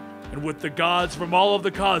again. And with the gods from all of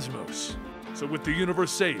the cosmos. So with the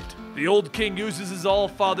universe saved, the old king uses his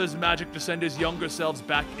all-father's magic to send his younger selves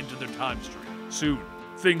back into their time stream. Soon,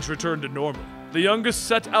 things return to normal. The youngest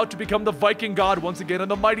set out to become the Viking god once again,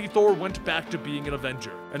 and the mighty Thor went back to being an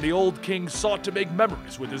Avenger. And the old king sought to make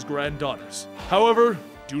memories with his granddaughters. However,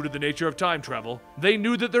 due to the nature of time travel, they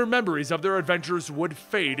knew that their memories of their adventures would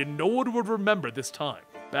fade and no one would remember this time.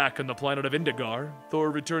 Back on the planet of Indigar, Thor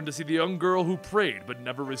returned to see the young girl who prayed but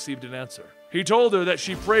never received an answer. He told her that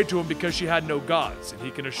she prayed to him because she had no gods, and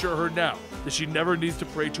he can assure her now that she never needs to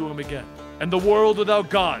pray to him again. And the world without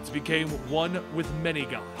gods became one with many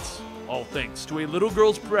gods, all thanks to a little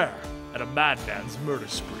girl's prayer and a madman's murder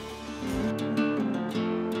spree.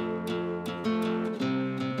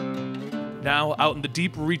 Now, out in the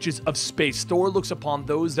deep reaches of space, Thor looks upon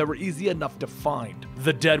those that were easy enough to find.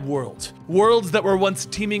 The dead worlds. Worlds that were once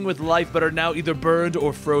teeming with life but are now either burned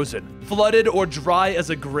or frozen, flooded or dry as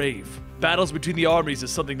a grave. Battles between the armies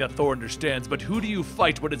is something that Thor understands, but who do you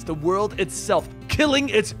fight when it's the world itself killing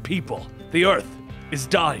its people? The Earth is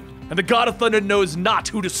dying, and the God of Thunder knows not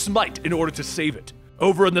who to smite in order to save it.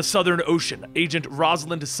 Over in the Southern Ocean, Agent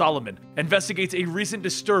Rosalind Solomon investigates a recent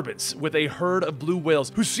disturbance with a herd of blue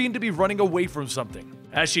whales who seem to be running away from something.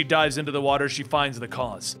 As she dives into the water, she finds the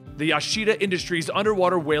cause: the Yashida Industries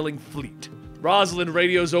underwater whaling fleet. Rosalind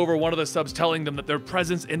radios over one of the subs telling them that their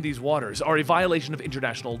presence in these waters are a violation of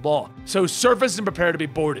international law, so surface and prepare to be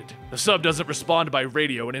boarded. The sub doesn't respond by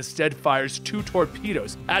radio and instead fires 2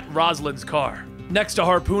 torpedoes at Rosalind's car. Next, a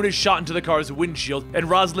harpoon is shot into the car's windshield, and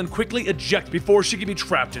Rosalind quickly ejects before she can be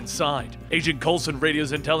trapped inside. Agent Coulson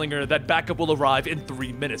radios in telling her that backup will arrive in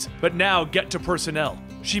 3 minutes, but now get to personnel.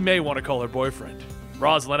 She may want to call her boyfriend.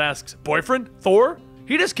 Rosalind asks, boyfriend? Thor?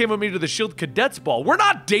 He just came with me to the SHIELD Cadets Ball. We're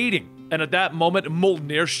not dating. And at that moment,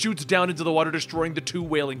 Mjolnir shoots down into the water, destroying the 2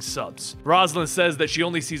 wailing subs. Rosalind says that she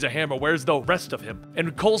only sees a hammer. Where's the rest of him?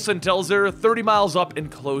 And Coulson tells her 30 miles up in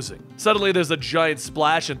closing. Suddenly, there's a giant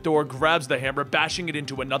splash, and Thor grabs the hammer, bashing it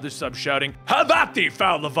into another sub, shouting, "Have at thee,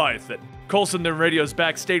 foul Leviathan!" Coulson then radios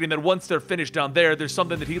back, stating that once they're finished down there's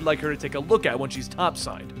something that he'd like her to take a look at when she's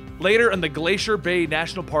topside. Later, in the Glacier Bay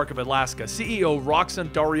National Park of Alaska, CEO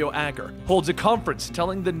Roxanne Dario Agger holds a conference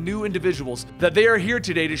telling the new individuals that they are here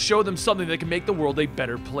today to show them something that can make the world a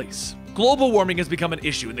better place. Global warming has become an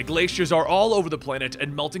issue, and the glaciers are all over the planet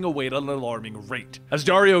and melting away at an alarming rate. As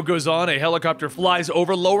Dario goes on, a helicopter flies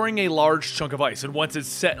over, lowering a large chunk of ice, and once it's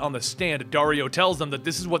set on the stand, Dario tells them that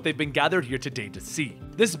this is what they've been gathered here today to see.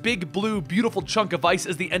 This big, blue, beautiful chunk of ice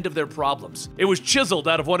is the end of their problems. It was chiseled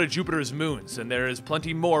out of one of Jupiter's moons, and there is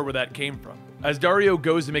plenty more where that came from. As Dario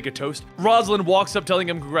goes to make a toast, Rosalind walks up telling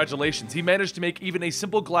him congratulations. He managed to make even a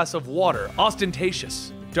simple glass of water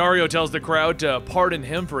ostentatious. Dario tells the crowd to pardon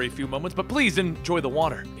him for a few moments, but please enjoy the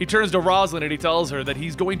water. He turns to Rosalind and he tells her that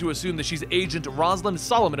he's going to assume that she's Agent Rosalind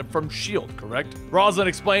Solomon from S.H.I.E.L.D., correct? Rosalind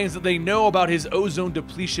explains that they know about his ozone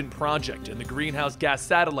depletion project and the greenhouse gas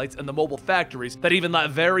satellites and the mobile factories that even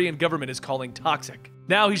Latverian government is calling toxic.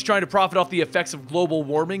 Now he's trying to profit off the effects of global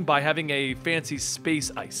warming by having a fancy space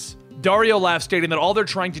ice. Dario laughs, stating that all they're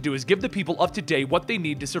trying to do is give the people of today what they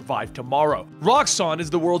need to survive tomorrow. Roxxon is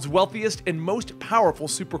the world's wealthiest and most powerful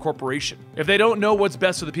supercorporation. If they don't know what's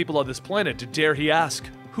best for the people of this planet, dare he ask,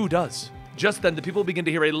 who does? Just then, the people begin to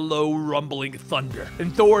hear a low, rumbling thunder,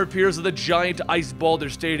 and Thor appears with a giant ice boulder,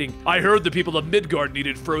 stating, "I heard the people of Midgard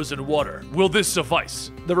needed frozen water. Will this suffice?"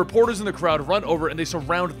 The reporters in the crowd run over and they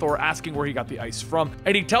surround Thor, asking where he got the ice from,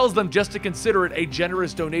 and he tells them just to consider it a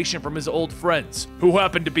generous donation from his old friends, who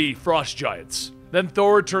happen to be frost giants. Then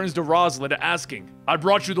Thor turns to Rosalind, asking, "I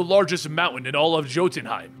brought you the largest mountain in all of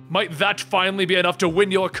Jotunheim. Might that finally be enough to win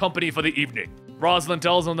your company for the evening?" Rosalind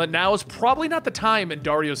tells him that now is probably not the time, and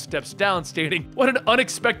Dario steps down, stating, "What an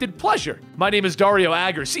unexpected pleasure. My name is Dario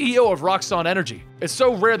Agger, CEO of Roxxon Energy. It's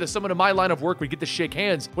so rare that someone in my line of work would get to shake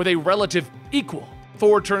hands with a relative equal."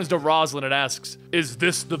 Thor turns to Rosalind and asks, "Is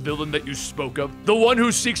this the villain that you spoke of? The one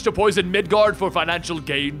who seeks to poison Midgard for financial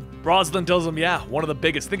gain?" Rosalind tells him, yeah, one of the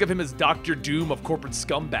biggest. Think of him as Dr. Doom of corporate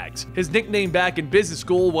scumbags. His nickname back in business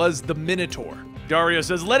school was the Minotaur. Dario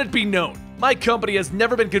says, "Let it be known, my company has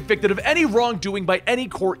never been convicted of any wrongdoing by any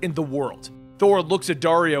court in the world." Thor looks at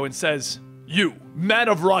Dario and says, "You, man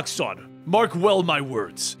of Roxxon, mark well my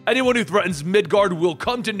words. Anyone who threatens Midgard will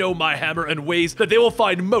come to know my hammer in ways that they will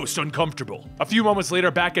find most uncomfortable." A few moments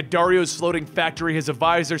later, back at Dario's floating factory, his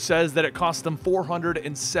advisor says that it cost them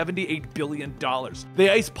 $478 billion.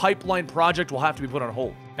 The ice pipeline project will have to be put on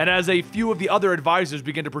hold. And as a few of the other advisors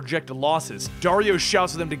begin to project losses, Dario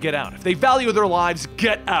shouts at them to get out. If they value their lives,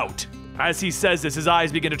 get out. As he says this, his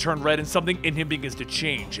eyes begin to turn red and something in him begins to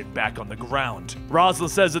change and back on the ground.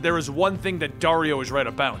 Rosalind says that there is one thing that Dario is right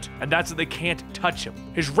about, and that's that they can't touch him.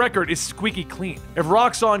 His record is squeaky clean. If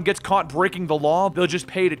Roxxon gets caught breaking the law, they'll just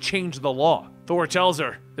pay to change the law. Thor tells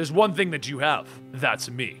her, "There's one thing that you have. That's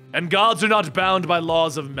me. And gods are not bound by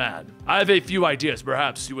laws of man. I have a few ideas.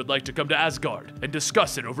 Perhaps you would like to come to Asgard and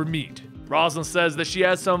discuss it over mead." Rosalind says that she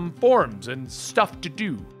has some forms and stuff to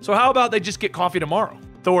do. So how about they just get coffee tomorrow?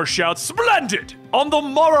 Thor shouts, "Splendid! On the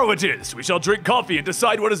morrow it is! We shall drink coffee and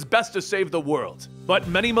decide what is best to save the world." But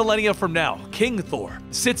many millennia from now, King Thor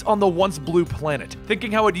sits on the once blue planet,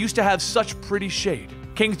 thinking how it used to have such pretty shade.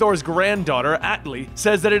 King Thor's granddaughter, Atli,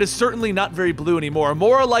 says that it is certainly not very blue anymore,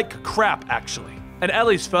 more like crap, actually. And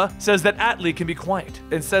Elisfa says that Atli can be quiet,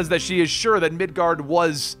 and says that she is sure that Midgard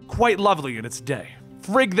was quite lovely in its day.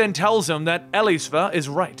 Frigg then tells him that Elisfa is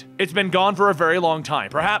right. It's been gone for a very long time.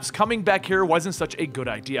 Perhaps coming back here wasn't such a good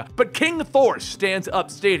idea. But King Thor stands up,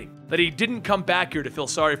 stating that he didn't come back here to feel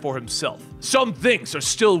sorry for himself. Some things are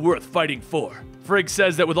still worth fighting for. Frigg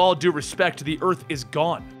says that with all due respect, the Earth is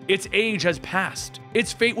gone. Its age has passed.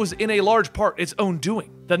 Its fate was in a large part its own doing.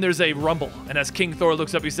 Then there's a rumble, and as King Thor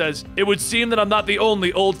looks up, he says, "It would seem that I'm not the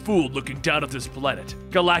only old fool looking down at this planet."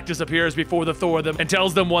 Galactus appears before the Thor of them and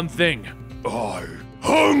tells them one thing. "I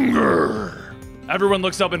hunger." Everyone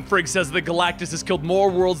looks up and Frigg says that Galactus has killed more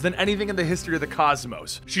worlds than anything in the history of the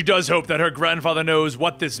cosmos. She does hope that her grandfather knows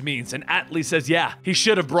what this means, and Atli says, yeah, he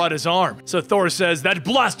should have brought his arm. So Thor says, "That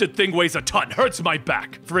blasted thing weighs a ton, hurts my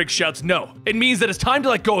back." Frigg shouts, "No, it means that it's time to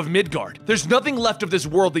let go of Midgard. There's nothing left of this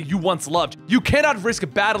world that you once loved. You cannot risk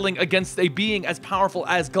battling against a being as powerful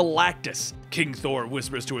as Galactus." King Thor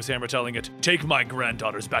whispers to his hammer, telling it, "Take my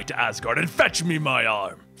granddaughters back to Asgard and fetch me my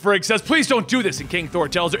arm." Frigg says, please don't do this, and King Thor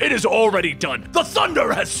tells her, it is already done. The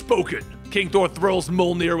thunder has spoken. King Thor throws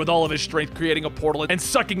Mjolnir with all of his strength, creating a portal and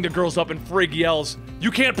sucking the girls up, and Frigg yells, you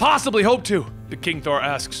can't possibly hope to. But King Thor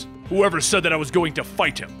asks, whoever said that I was going to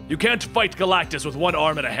fight him? You can't fight Galactus with one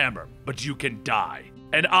arm and a hammer, but you can die.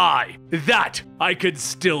 And that I could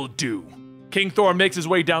still do. King Thor makes his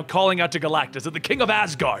way down, calling out to Galactus that the King of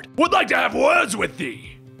Asgard would like to have words with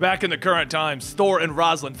thee. Back in the current times, Thor and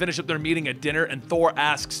Rosalind finish up their meeting at dinner, and Thor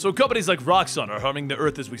asks, so companies like Roxxon are harming the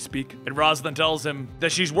Earth as we speak? And Rosalind tells him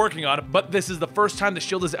that she's working on it, but this is the first time the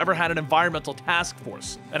S.H.I.E.L.D. has ever had an environmental task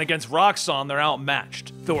force. And against Roxxon, they're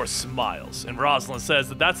outmatched. Thor smiles, and Rosalind says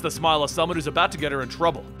that that's the smile of someone who's about to get her in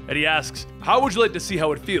trouble. And he asks, how would you like to see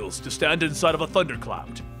how it feels to stand inside of a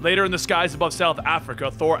thundercloud? Later in the skies above South Africa,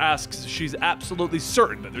 Thor asks if she's absolutely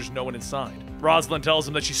certain that there's no one inside. Rosalind tells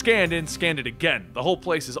him that she scanned it again. The whole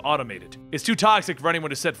place is automated. It's too toxic for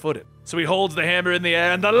anyone to set foot in. So he holds the hammer in the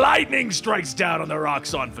air, and the lightning strikes down on the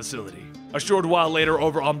Roxxon facility. A short while later,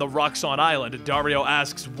 over on the Roxxon Island, Dario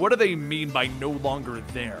asks, what do they mean by no longer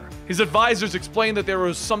there? His advisors explain that there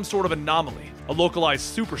was some sort of anomaly, a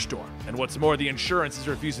localized superstorm, and what's more, the insurance is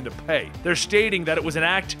refusing to pay. They're stating that it was an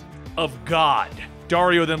act of God.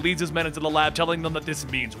 Dario then leads his men into the lab, telling them that this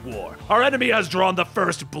means war. Our enemy has drawn the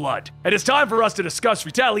first blood, and it's time for us to discuss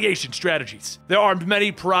retaliation strategies. There are many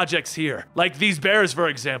projects here, like these bears, for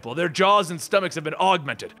example. Their jaws and stomachs have been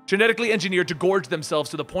augmented, genetically engineered to gorge themselves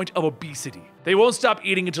to the point of obesity. They won't stop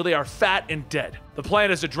eating until they are fat and dead. The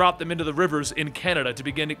plan is to drop them into the rivers in Canada to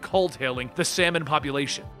begin cold-hailing the salmon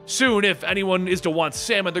population. Soon, if anyone is to want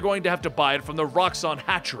salmon, they're going to have to buy it from the Roxxon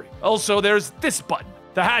hatchery. Also, there's this button.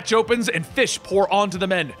 The hatch opens and fish pour onto the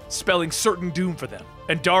men, spelling certain doom for them.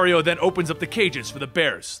 And Dario then opens up the cages for the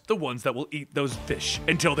bears, the ones that will eat those fish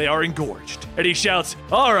until they are engorged. And he shouts,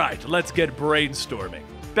 all right, let's get brainstorming.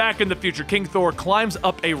 Back in the future, King Thor climbs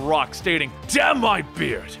up a rock, stating, damn my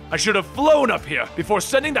beard, I should have flown up here before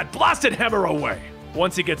sending that blasted hammer away.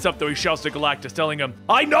 Once he gets up, though, he shouts to Galactus, telling him,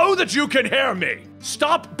 I know that you can hear me.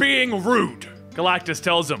 Stop being rude. Galactus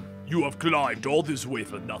tells him, you have climbed all this way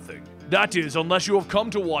for nothing. That is, unless you have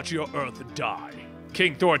come to watch your Earth die.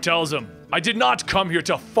 King Thor tells him, I did not come here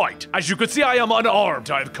to fight. As you could see, I am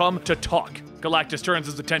unarmed. I have come to talk. Galactus turns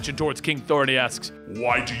his attention towards King Thor and he asks,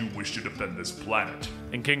 why do you wish to defend this planet?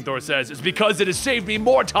 And King Thor says, it's because it has saved me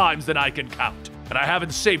more times than I can count, and I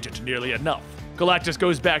haven't saved it nearly enough. Galactus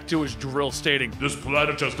goes back to his drill, stating, this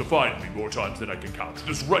planet has defied me more times than I can count.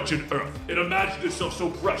 This wretched Earth, it imagined itself so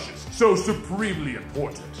precious, so supremely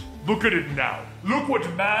important. Look at it now. Look what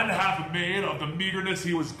man hath made of the meagerness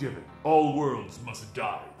he was given. All worlds must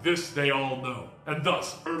die. This they all know. And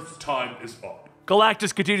thus, Earth's time is up.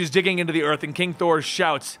 Galactus continues digging into the Earth, and King Thor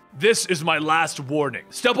shouts, this is my last warning.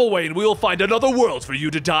 Step away and we will find another world for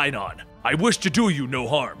you to dine on. I wish to do you no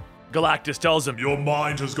harm. Galactus tells him, your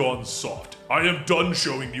mind has gone soft. I am done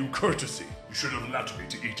showing you courtesy. You should have left me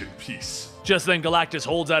to eat in peace. Just then, Galactus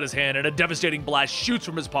holds out his hand and a devastating blast shoots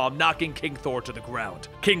from his palm, knocking King Thor to the ground.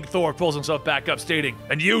 King Thor pulls himself back up, stating,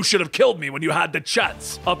 and you should have killed me when you had the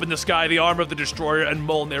chance. Up in the sky, the armor of the Destroyer and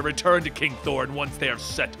Mjolnir return to King Thor, and once they are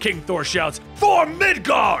set, King Thor shouts, for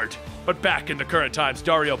Midgard! But back in the current times,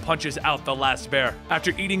 Dario punches out the last bear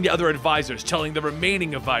after eating the other advisors, telling the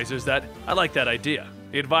remaining advisors that, I like that idea.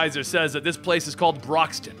 The advisor says that this place is called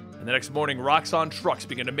Broxton, and the next morning, Roxxon trucks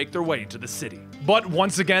begin to make their way into the city. But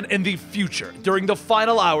once again, in the future, during the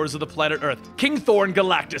final hours of the planet Earth, King Thor and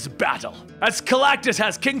Galactus battle. As Galactus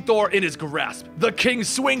has King Thor in his grasp, the king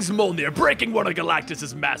swings Mjolnir, breaking one of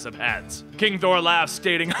Galactus's massive hands. King Thor laughs,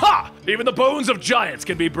 stating, ha! Even the bones of giants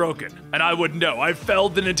can be broken. And I would know, I've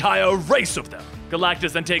felled an entire race of them.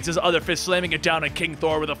 Galactus then takes his other fist, slamming it down on King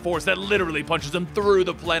Thor with a force that literally punches him through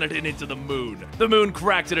the planet and into the moon. The moon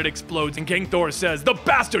cracks and it explodes, and King Thor says, the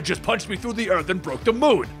bastard just punched me through the earth and broke the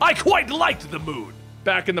moon. I quite liked the moon.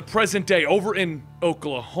 Back in the present day, over in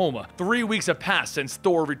Oklahoma, 3 weeks have passed since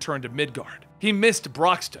Thor returned to Midgard. He missed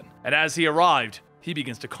Broxton, and as he arrived, he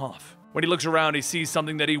begins to cough. When he looks around, he sees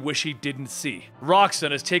something that he wished he didn't see.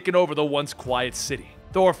 Roxxon has taken over the once quiet city.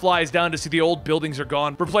 Thor flies down to see the old buildings are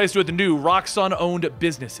gone, replaced with new Roxxon-owned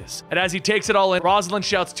businesses. And as he takes it all in, Rosalind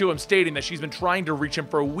shouts to him, stating that she's been trying to reach him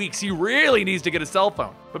for weeks. He really needs to get a cell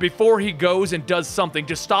phone. But before he goes and does something,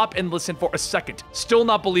 just stop and listen for a second. Still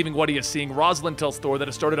not believing what he is seeing, Rosalind tells Thor that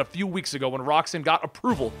it started a few weeks ago when Roxxon got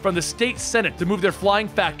approval from the state senate to move their flying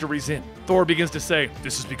factories in. Thor begins to say,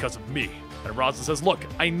 this is because of me. And Rosalind says, look,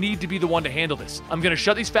 I need to be the one to handle this. I'm gonna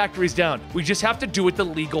shut these factories down. We just have to do it the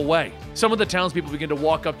legal way. Some of the townspeople begin to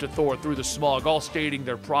walk up to Thor through the smog, all stating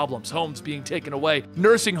their problems, homes being taken away,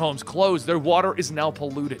 nursing homes closed, their water is now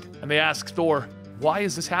polluted. And they ask Thor, why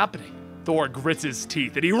is this happening? Thor grits his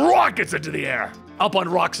teeth and he rockets into the air. Up on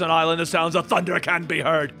Roxxon Island, the sounds of thunder can be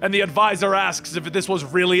heard, and the advisor asks if this was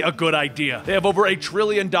really a good idea. They have over $1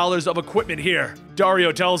 trillion of equipment here.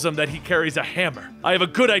 Dario tells him that he carries a hammer. I have a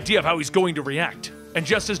good idea of how he's going to react. And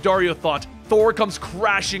just as Dario thought, Thor comes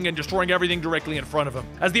crashing and destroying everything directly in front of him.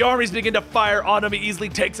 As the armies begin to fire on him, he easily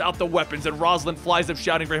takes out the weapons, and Rosalind flies up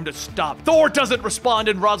shouting for him to stop. Thor doesn't respond,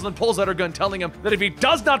 and Rosalind pulls out her gun, telling him that if he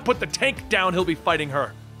does not put the tank down, he'll be fighting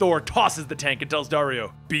her. Thor tosses the tank and tells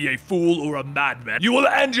Dario, "Be a fool or a madman. You will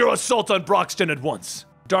end your assault on Broxton at once."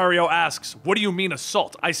 Dario asks, "What do you mean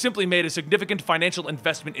assault? I simply made a significant financial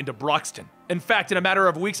investment into Broxton. In fact, in a matter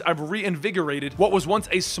of weeks, I've reinvigorated what was once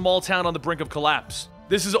a small town on the brink of collapse.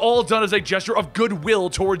 This is all done as a gesture of goodwill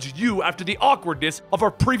towards you after the awkwardness of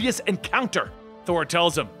our previous encounter." Thor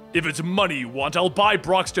tells him, "If it's money you want, I'll buy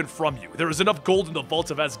Broxton from you. There is enough gold in the vaults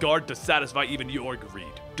of Asgard to satisfy even your greed."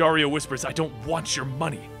 Dario whispers, "I don't want your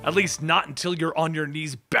money. At least not until you're on your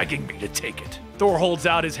knees begging me to take it." Thor holds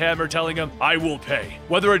out his hammer, telling him, "I will pay.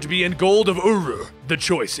 Whether it be in gold of Uru, the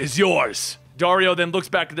choice is yours." Dario then looks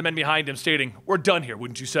back at the men behind him, stating, "We're done here,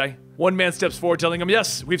 wouldn't you say?" One man steps forward, telling him,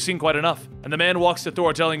 "Yes, we've seen quite enough." And the man walks to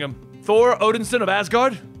Thor, telling him, "Thor Odinson of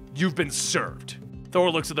Asgard, you've been served." Thor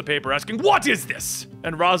looks at the paper, asking, "What is this?"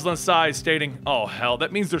 And Rosalind sighs, stating, "Oh hell,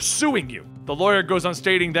 that means they're suing you." The lawyer goes on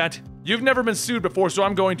stating that, "You've never been sued before, so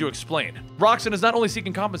I'm going to explain. Roxxon is not only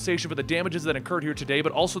seeking compensation for the damages that occurred here today,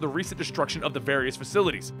 but also the recent destruction of the various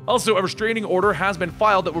facilities. Also, a restraining order has been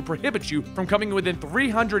filed that will prohibit you from coming within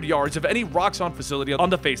 300 yards of any Roxxon facility on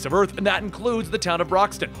the face of Earth, and that includes the town of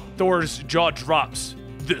Broxton." Thor's jaw drops.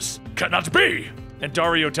 "This cannot be!" And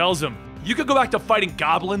Dario tells him, "You could go back to fighting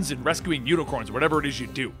goblins and rescuing unicorns, or whatever it is you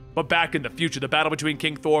do. But back in the future, the battle between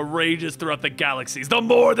King Thor rages throughout the galaxies. The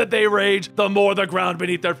more that they rage, the more the ground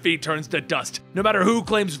beneath their feet turns to dust. No matter who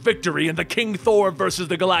claims victory in the King Thor versus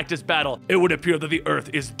the Galactus battle, it would appear that the Earth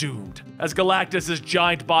is doomed. As Galactus'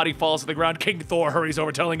 giant body falls to the ground, King Thor hurries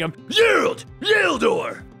over, telling him, 'Yield!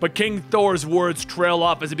 Yieldor!' But King Thor's words trail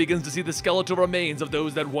off as he begins to see the skeletal remains of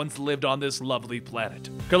those that once lived on this lovely planet.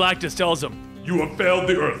 Galactus tells him, 'You have failed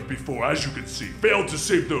the Earth before, as you can see. Failed to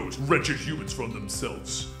save those wretched humans from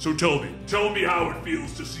themselves. So tell me how it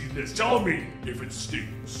feels to see this. Tell me if it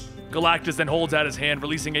stings.'" Galactus then holds out his hand,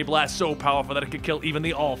 releasing a blast so powerful that it could kill even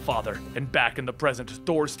the All-Father. And back in the present,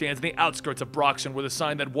 Thor stands in the outskirts of Broxton where the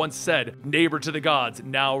sign that once said, "Neighbor to the gods,"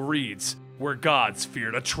 now reads, "Where gods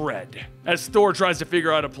fear to tread." As Thor tries to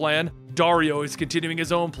figure out a plan, Dario is continuing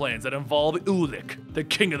his own plans that involve Ulik, the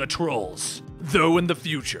king of the trolls. Though in the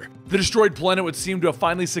future, the destroyed planet would seem to have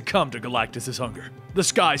finally succumbed to Galactus' hunger. The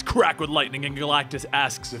skies crack with lightning and Galactus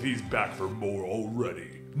asks "If he's back for more already.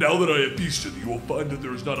 Now that I have feasted, you will find that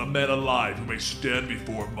there is not a man alive who may stand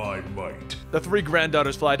before my might." The three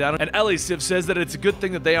granddaughters fly down, and Elisif says that it's a good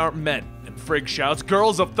thing that they aren't men. And Frigg shouts,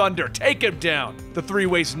 "Girls of Thunder, take him down!" The three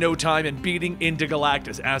waste no time in beating into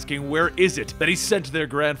Galactus, asking where is it that he sent their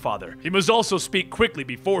grandfather. He must also speak quickly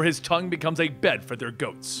before his tongue becomes a bed for their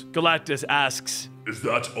goats. Galactus asks, "Is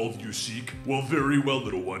that all you seek? Well, very well,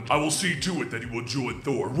 little one. I will see to it that you will join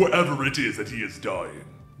Thor, wherever it is that he is dying."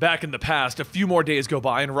 Back in the past, a few more days go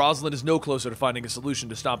by and Rosalind is no closer to finding a solution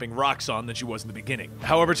to stopping Roxxon than she was in the beginning.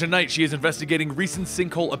 However, tonight she is investigating recent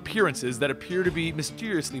sinkhole appearances that appear to be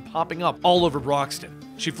mysteriously popping up all over Broxton.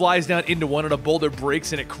 She flies down into one and a boulder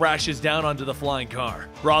breaks and it crashes down onto the flying car.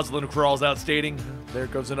 Rosalind crawls out stating, "There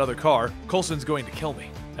goes another car. Coulson's going to kill me."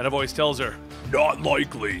 And a voice tells her, "Not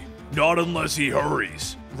likely. Not unless he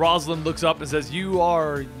hurries." Rosalind looks up and says, you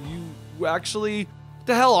actually,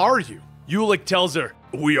 the hell are you?" Ulik tells her,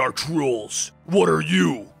 "We are trolls. What are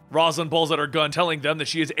you?" Rosalind pulls out her gun, telling them that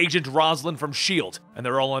she is Agent Rosalind from S.H.I.E.L.D., and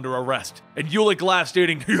they're all under arrest. And Ulik laughs,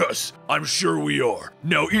 stating, "Yes, I'm sure we are.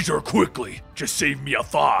 Now eat her quickly. Just save me a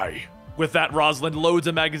thigh." With that, Rosalind loads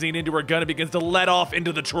a magazine into her gun and begins to let off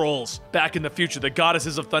into the trolls. Back in the future, the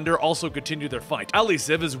goddesses of thunder also continue their fight.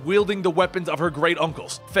 Elisif is wielding the weapons of her great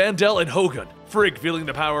uncles, Fandel and Hogun. Frigg, feeling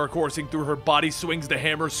the power coursing through her body, swings the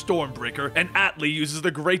hammer Stormbreaker, and Atli uses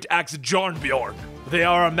the great axe Jarnbjorn. They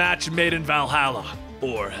are a match made in Valhalla,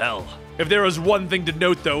 or hell. If there is one thing to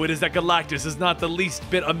note though, it is that Galactus is not the least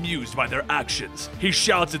bit amused by their actions. He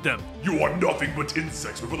shouts at them, "You are nothing but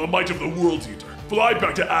insects before the might of the World Eater. Fly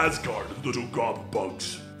back to Asgard, little gob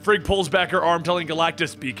bugs." Frigg pulls back her arm, telling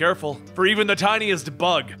Galactus, "Be careful, for even the tiniest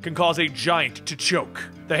bug can cause a giant to choke."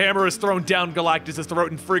 The hammer is thrown down Galactus'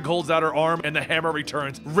 throat and Frigg holds out her arm and the hammer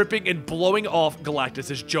returns, ripping and blowing off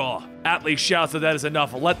Galactus' jaw. Atli shouts that is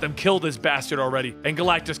enough, let them kill this bastard already, and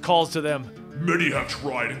Galactus calls to them, Many have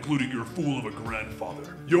tried, including your fool of a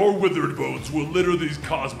grandfather. Your withered bones will litter these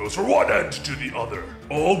cosmos from one end to the other,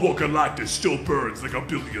 all while Galactus still burns like a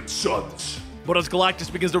billion suns. But as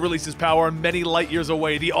Galactus begins to release his power many light years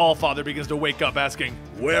away, the All-Father begins to wake up asking,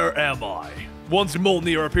 "Where am I?" Once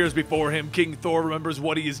Mjolnir appears before him, King Thor remembers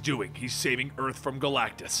what he is doing. He's saving Earth from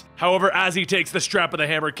Galactus. However, as he takes the strap of the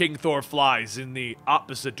hammer, King Thor flies in the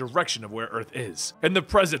opposite direction of where Earth is. In the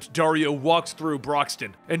present, Dario walks through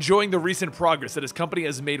Broxton, enjoying the recent progress that his company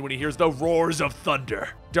has made when he hears the roars of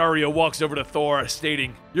thunder. Dario walks over to Thor,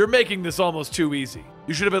 stating, "You're making this almost too easy.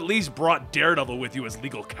 You should have at least brought Daredevil with you as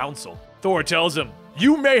legal counsel." Thor tells him,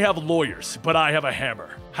 "You may have lawyers, but I have a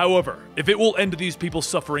hammer. However, if it will end these people's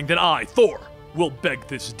suffering, then I, Thor, will beg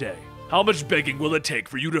this day. How much begging will it take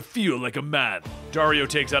for you to feel like a man?" Dario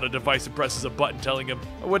takes out a device and presses a button, telling him,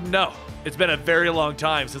 "I wouldn't know. It's been a very long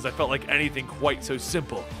time since I felt like anything quite so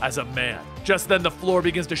simple as a man." Just then, the floor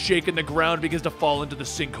begins to shake and the ground begins to fall into the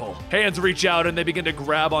sinkhole. Hands reach out and they begin to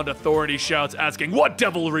grab onto Thor, and he shouts, asking, "What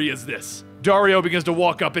devilry is this?" Dario begins to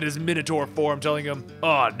walk up in his Minotaur form, telling him,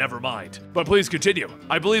 "Never mind. But please continue.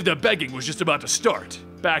 I believe the begging was just about to start."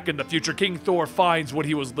 Back in the future, King Thor finds what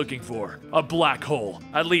he was looking for, a black hole.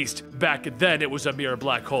 At least, back then it was a mere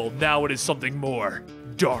black hole. Now it is something more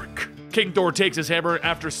dark. King Thor takes his hammer, and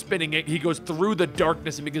after spinning it, he goes through the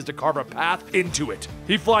darkness and begins to carve a path into it.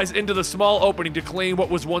 He flies into the small opening to claim what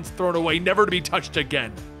was once thrown away, never to be touched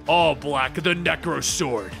again. All black, the Necro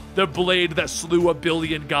Sword, the blade that slew a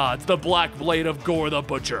billion gods, the black blade of Gorr the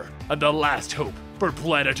Butcher, and the last hope for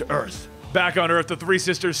planet Earth. Back on Earth, the three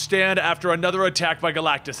sisters stand after another attack by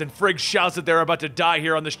Galactus, and Frigg shouts that they're about to die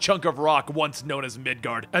here on this chunk of rock once known as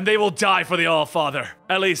Midgard, and they will die for the All-Father.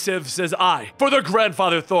 Ellie Siv says, "I, for their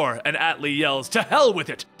grandfather Thor," and Atli yells, "To hell with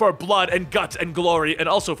it, for blood and guts and glory, and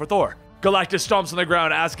also for Thor." Galactus stomps on the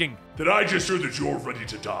ground, asking, "Did I just hear that you're ready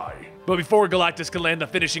to die?" But before Galactus can land the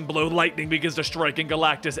finishing blow, lightning begins to strike, and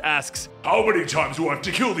Galactus asks, "How many times do I have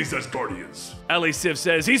to kill these Asgardians?" Ellie Siv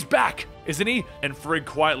says, "He's back, isn't he?" And Frigg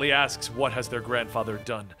quietly asks, what has their grandfather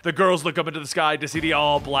done? The girls look up into the sky to see the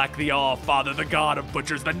All-Black, the All-Father, the God of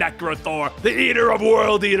Butchers, the Necro Thor, the Eater of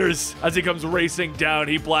World Eaters. As he comes racing down,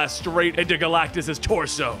 he blasts straight into Galactus'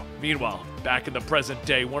 torso. Meanwhile, back in the present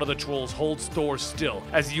day, one of the trolls holds Thor still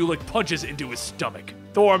as Ulik punches into his stomach.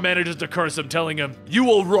 Thor manages to curse him, telling him, "You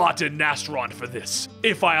will rot in Nastron for this,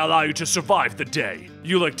 if I allow you to survive the day."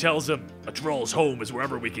 Ulik tells him, "A troll's home is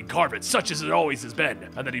wherever we can carve it, such as it always has been."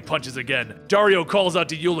 And then he punches again. Dario calls out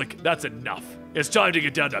to Ulik, "That's enough. It's time to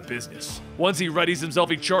get down to business." Once he readies himself,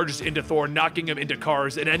 he charges into Thor, knocking him into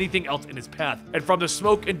cars and anything else in his path. And from the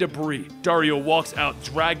smoke and debris, Dario walks out,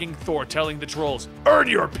 dragging Thor, telling the trolls, "Earn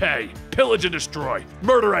your pay! Pillage and destroy!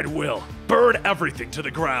 Murder at will! Burn everything to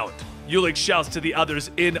the ground!" Ulik shouts to the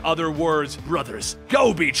others, in other words, "Brothers,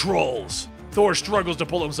 go be trolls!" Thor struggles to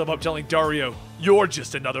pull himself up, telling Dario, "You're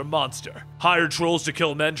just another monster. Hired trolls to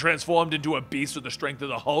kill men, transformed into a beast with the strength of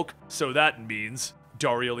the Hulk? So that means..."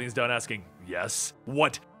 Dario leans down, asking, "Yes?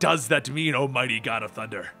 What does that mean, oh mighty God of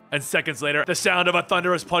Thunder?" And seconds later, the sound of a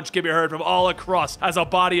thunderous punch can be heard from all across as a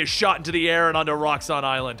body is shot into the air and onto Roxxon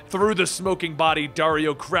Island. Through the smoking body,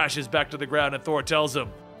 Dario crashes back to the ground, and Thor tells him,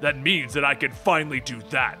 "That means that I can finally do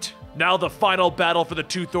that." Now the final battle for the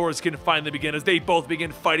two Thors can finally begin, as they both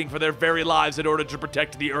begin fighting for their very lives in order to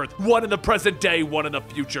protect the Earth. One in the present day, one in the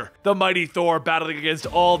future. The mighty Thor battling against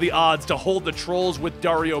all the odds to hold the trolls with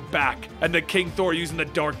Dario back, and the King Thor using the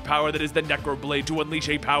dark power that is the Necroblade to unleash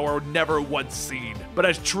a power never once seen. But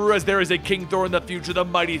as true as there is a King Thor in the future, the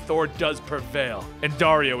mighty Thor does prevail, and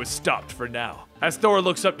Dario is stopped for now. As Thor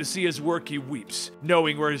looks up to see his work, he weeps,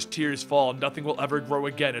 knowing where his tears fall, nothing will ever grow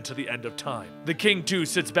again until the end of time. The king, too,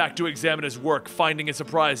 sits back to examine his work, finding it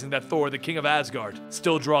surprising that Thor, the king of Asgard,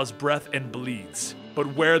 still draws breath and bleeds.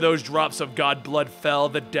 But where those drops of god blood fell,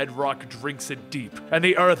 the dead rock drinks it deep, and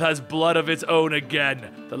the earth has blood of its own again.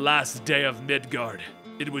 The last day of Midgard.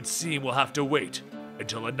 It would seem we'll have to wait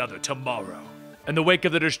until another tomorrow. In the wake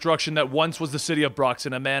of the destruction that once was the city of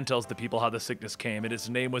Broxton, a man tells the people how the sickness came, and his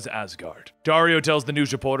name was Asgard. Dario tells the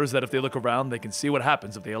news reporters that if they look around, they can see what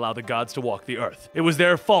happens if they allow the gods to walk the earth. It was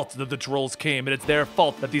their fault that the trolls came, and it's their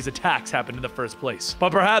fault that these attacks happened in the first place.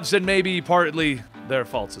 But perhaps it may be partly their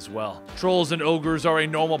faults as well. Trolls and ogres are a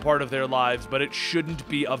normal part of their lives, but it shouldn't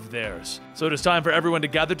be of theirs. So it is time for everyone to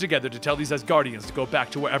gather together to tell these Asgardians to go back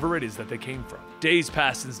to wherever it is that they came from. Days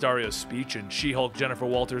pass since Dario's speech, and She-Hulk Jennifer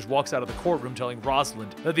Walters walks out of the courtroom telling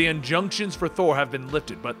Rosalind that the injunctions for Thor have been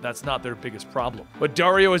lifted, but that's not their biggest problem. What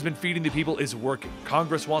Dario has been feeding the people is working.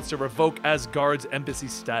 Congress wants to revoke Asgard's embassy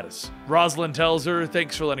status. Rosalind tells her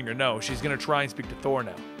thanks for letting her know. She's gonna try and speak to Thor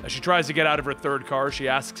now. As she tries to get out of her third car, she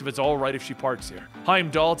asks if it's alright if she parks here.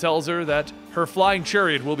 Heimdall tells her that her flying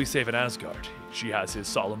chariot will be safe in Asgard. She has his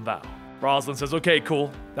solemn vow. Rosalind says, okay,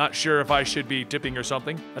 cool. Not sure if I should be tipping or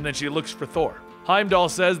something. And then she looks for Thor. Heimdall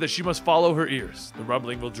says that she must follow her ears. The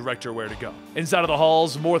rumbling will direct her where to go. Inside of the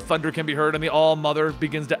halls, more thunder can be heard, and the All-Mother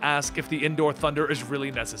begins to ask if the indoor thunder is really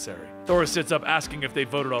necessary. Thor sits up asking if they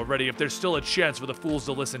voted already, if there's still a chance for the fools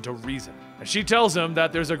to listen to reason. And she tells him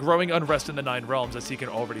that there's a growing unrest in the Nine Realms, as he can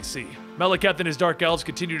already see. Meleketh and his Dark Elves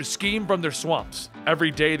continue to scheme from their swamps. Every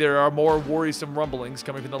day there are more worrisome rumblings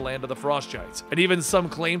coming from the land of the Frost Giants, and even some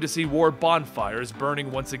claim to see war bonfires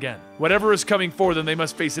burning once again. Whatever is coming for them, they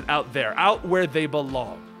must face it out there, out where they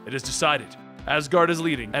belong. It is decided. Asgard is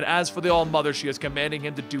leading, and as for the All-Mother, she is commanding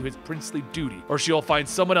him to do his princely duty, or she'll find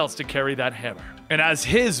someone else to carry that hammer. And as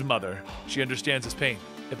his mother, she understands his pain.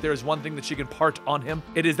 If there is one thing that she can part on him,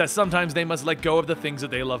 it is that sometimes they must let go of the things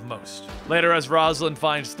that they love most. Later, as Rosalind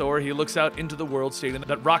finds Thor, he looks out into the world stating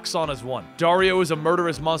that Roxxon has won. Dario is a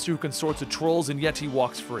murderous monster who consorts with trolls, and yet he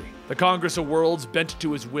walks free. The Congress of Worlds bent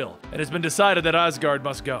to his will, and it's been decided that Asgard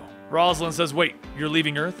must go. Rosalind says, wait, you're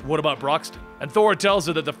leaving Earth? What about Broxton? And Thor tells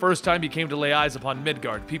her that the first time he came to lay eyes upon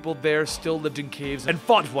Midgard, people there still lived in caves and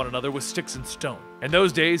fought one another with sticks and stone. In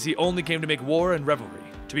those days, he only came to make war and revelry,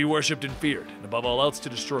 to be worshipped and feared, and above all else to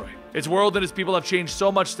destroy. Its world and its people have changed so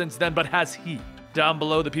much since then, but has he? Down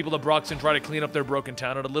below, the people of Broxton try to clean up their broken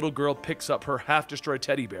town, and a little girl picks up her half-destroyed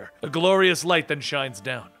teddy bear. A glorious light then shines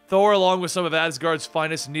down. Thor, along with some of Asgard's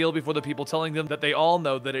finest, kneel before the people, telling them that they all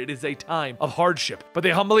know that it is a time of hardship, but they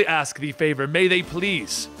humbly ask the favor, may they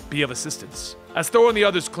please be of assistance. As Thor and the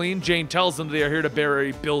others clean, Jane tells them they are here to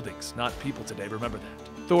bury buildings, not people today, remember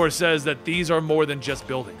that. Thor says that these are more than just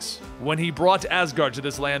buildings. When he brought Asgard to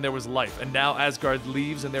this land, there was life, and now Asgard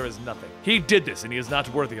leaves and there is nothing. He did this, and he is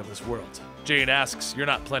not worthy of this world. Jane asks, you're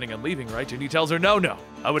not planning on leaving, right? And he tells her, no,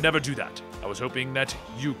 I would never do that. I was hoping that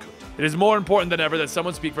you could. It is more important than ever that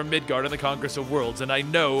someone speak from Midgard and the Congress of Worlds, and I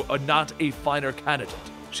know not a finer candidate.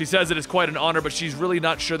 She says it is quite an honor, but she's really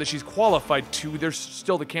not sure that she's qualified to. There's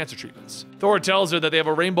still the cancer treatments. Thor tells her that they have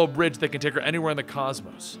a rainbow bridge that can take her anywhere in the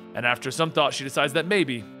cosmos. And after some thought, she decides that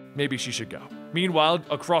maybe she should go. Meanwhile,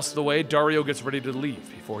 across the way, Dario gets ready to leave.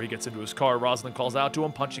 Before he gets into his car, Rosalind calls out to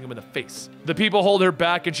him, punching him in the face. The people hold her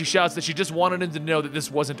back, and she shouts that she just wanted him to know that this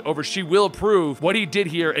wasn't over. She will prove what he did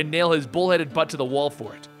here and nail his bullheaded butt to the wall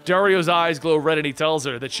for it. Dario's eyes glow red, and he tells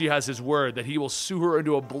her that she has his word that he will sue her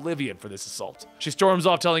into oblivion for this assault. She storms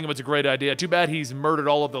off, telling him it's a great idea. Too bad he's murdered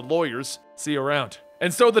all of the lawyers. See you around.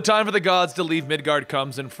 And so the time for the gods to leave Midgard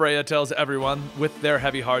comes, and Freya tells everyone, with their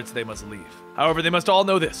heavy hearts, they must leave. However, they must all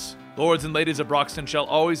know this. Lords and ladies of Broxton shall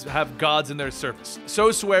always have gods in their service.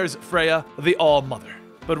 So swears Freya, the All-Mother.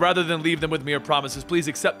 But rather than leave them with mere promises, please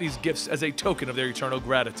accept these gifts as a token of their eternal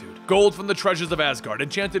gratitude. Gold from the treasures of Asgard,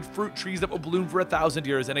 enchanted fruit trees that will bloom for 1,000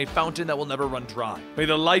 years, and a fountain that will never run dry. May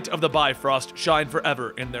the light of the Bifrost shine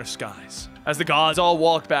forever in their skies. As the gods all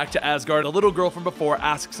walk back to Asgard, a little girl from before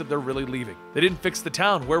asks if they're really leaving. They didn't fix the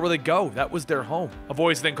town. Where will they go? That was their home. A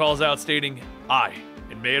voice then calls out, stating, aye,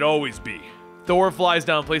 and may it always be. Thor flies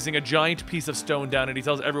down, placing a giant piece of stone down, and he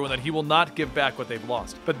tells everyone that he will not give back what they've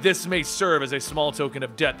lost. But this may serve as a small token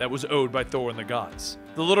of debt that was owed by Thor and the gods.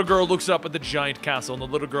 The little girl looks up at the giant castle, and the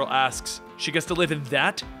little girl asks, she gets to live in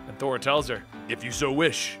that? And Thor tells her, if you so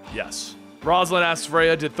wish, yes. Rosalind asks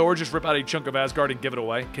Freya, did Thor just rip out a chunk of Asgard and give it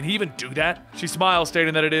away? Can he even do that? She smiles,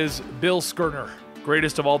 stating that it is Bill Skirner,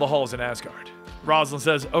 greatest of all the halls in Asgard. Rosalind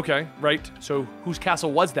says, okay, right, so whose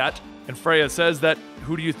castle was that? And Freya says that,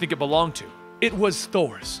 who do you think it belonged to? It was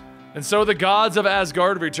Thor's. And so the gods of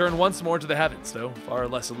Asgard return once more to the heavens, though far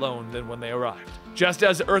less alone than when they arrived. Just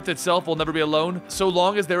as Earth itself will never be alone, so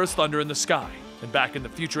long as there is thunder in the sky. And back in the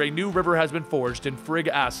future, a new river has been forged, and Frigg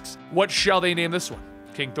asks, what shall they name this one?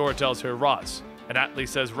 King Thor tells her, Roz. And Atli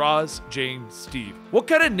says, Roz, Jane, Steve. What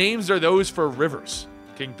kind of names are those for rivers?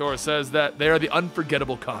 King Thor says that they are the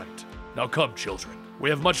unforgettable kind. Now come, children.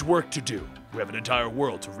 We have much work to do. We have an entire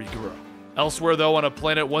world to regrow. Elsewhere, though, on a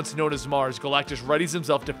planet once known as Mars, Galactus readies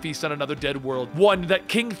himself to feast on another dead world, one that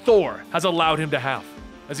King Thor has allowed him to have.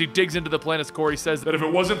 As he digs into the planet's core, he says that if it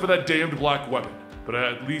wasn't for that damned black weapon, but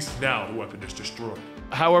at least now the weapon is destroyed.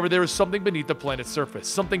 However, there is something beneath the planet's surface,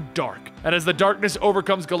 something dark. And as the darkness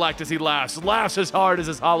overcomes Galactus, he laughs as hard as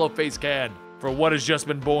his hollow face can. For what has just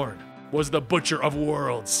been born was the Butcher of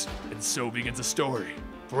Worlds. And so begins a story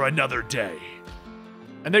for another day.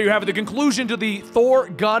 And there you have it, the conclusion to the Thor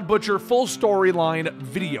God Butcher full storyline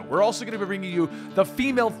video. We're also going to be bringing you the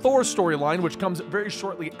female Thor storyline, which comes very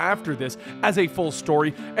shortly after this as a full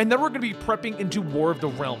story. And then we're going to be prepping into War of the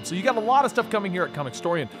Realms. So you got a lot of stuff coming here at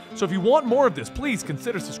Comicstorian. So if you want more of this, please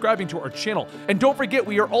consider subscribing to our channel. And don't forget,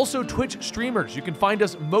 we are also Twitch streamers. You can find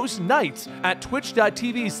us most nights at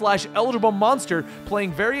twitch.tv/eligiblemonster,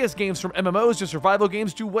 playing various games from MMOs to survival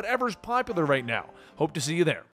games to whatever's popular right now. Hope to see you there.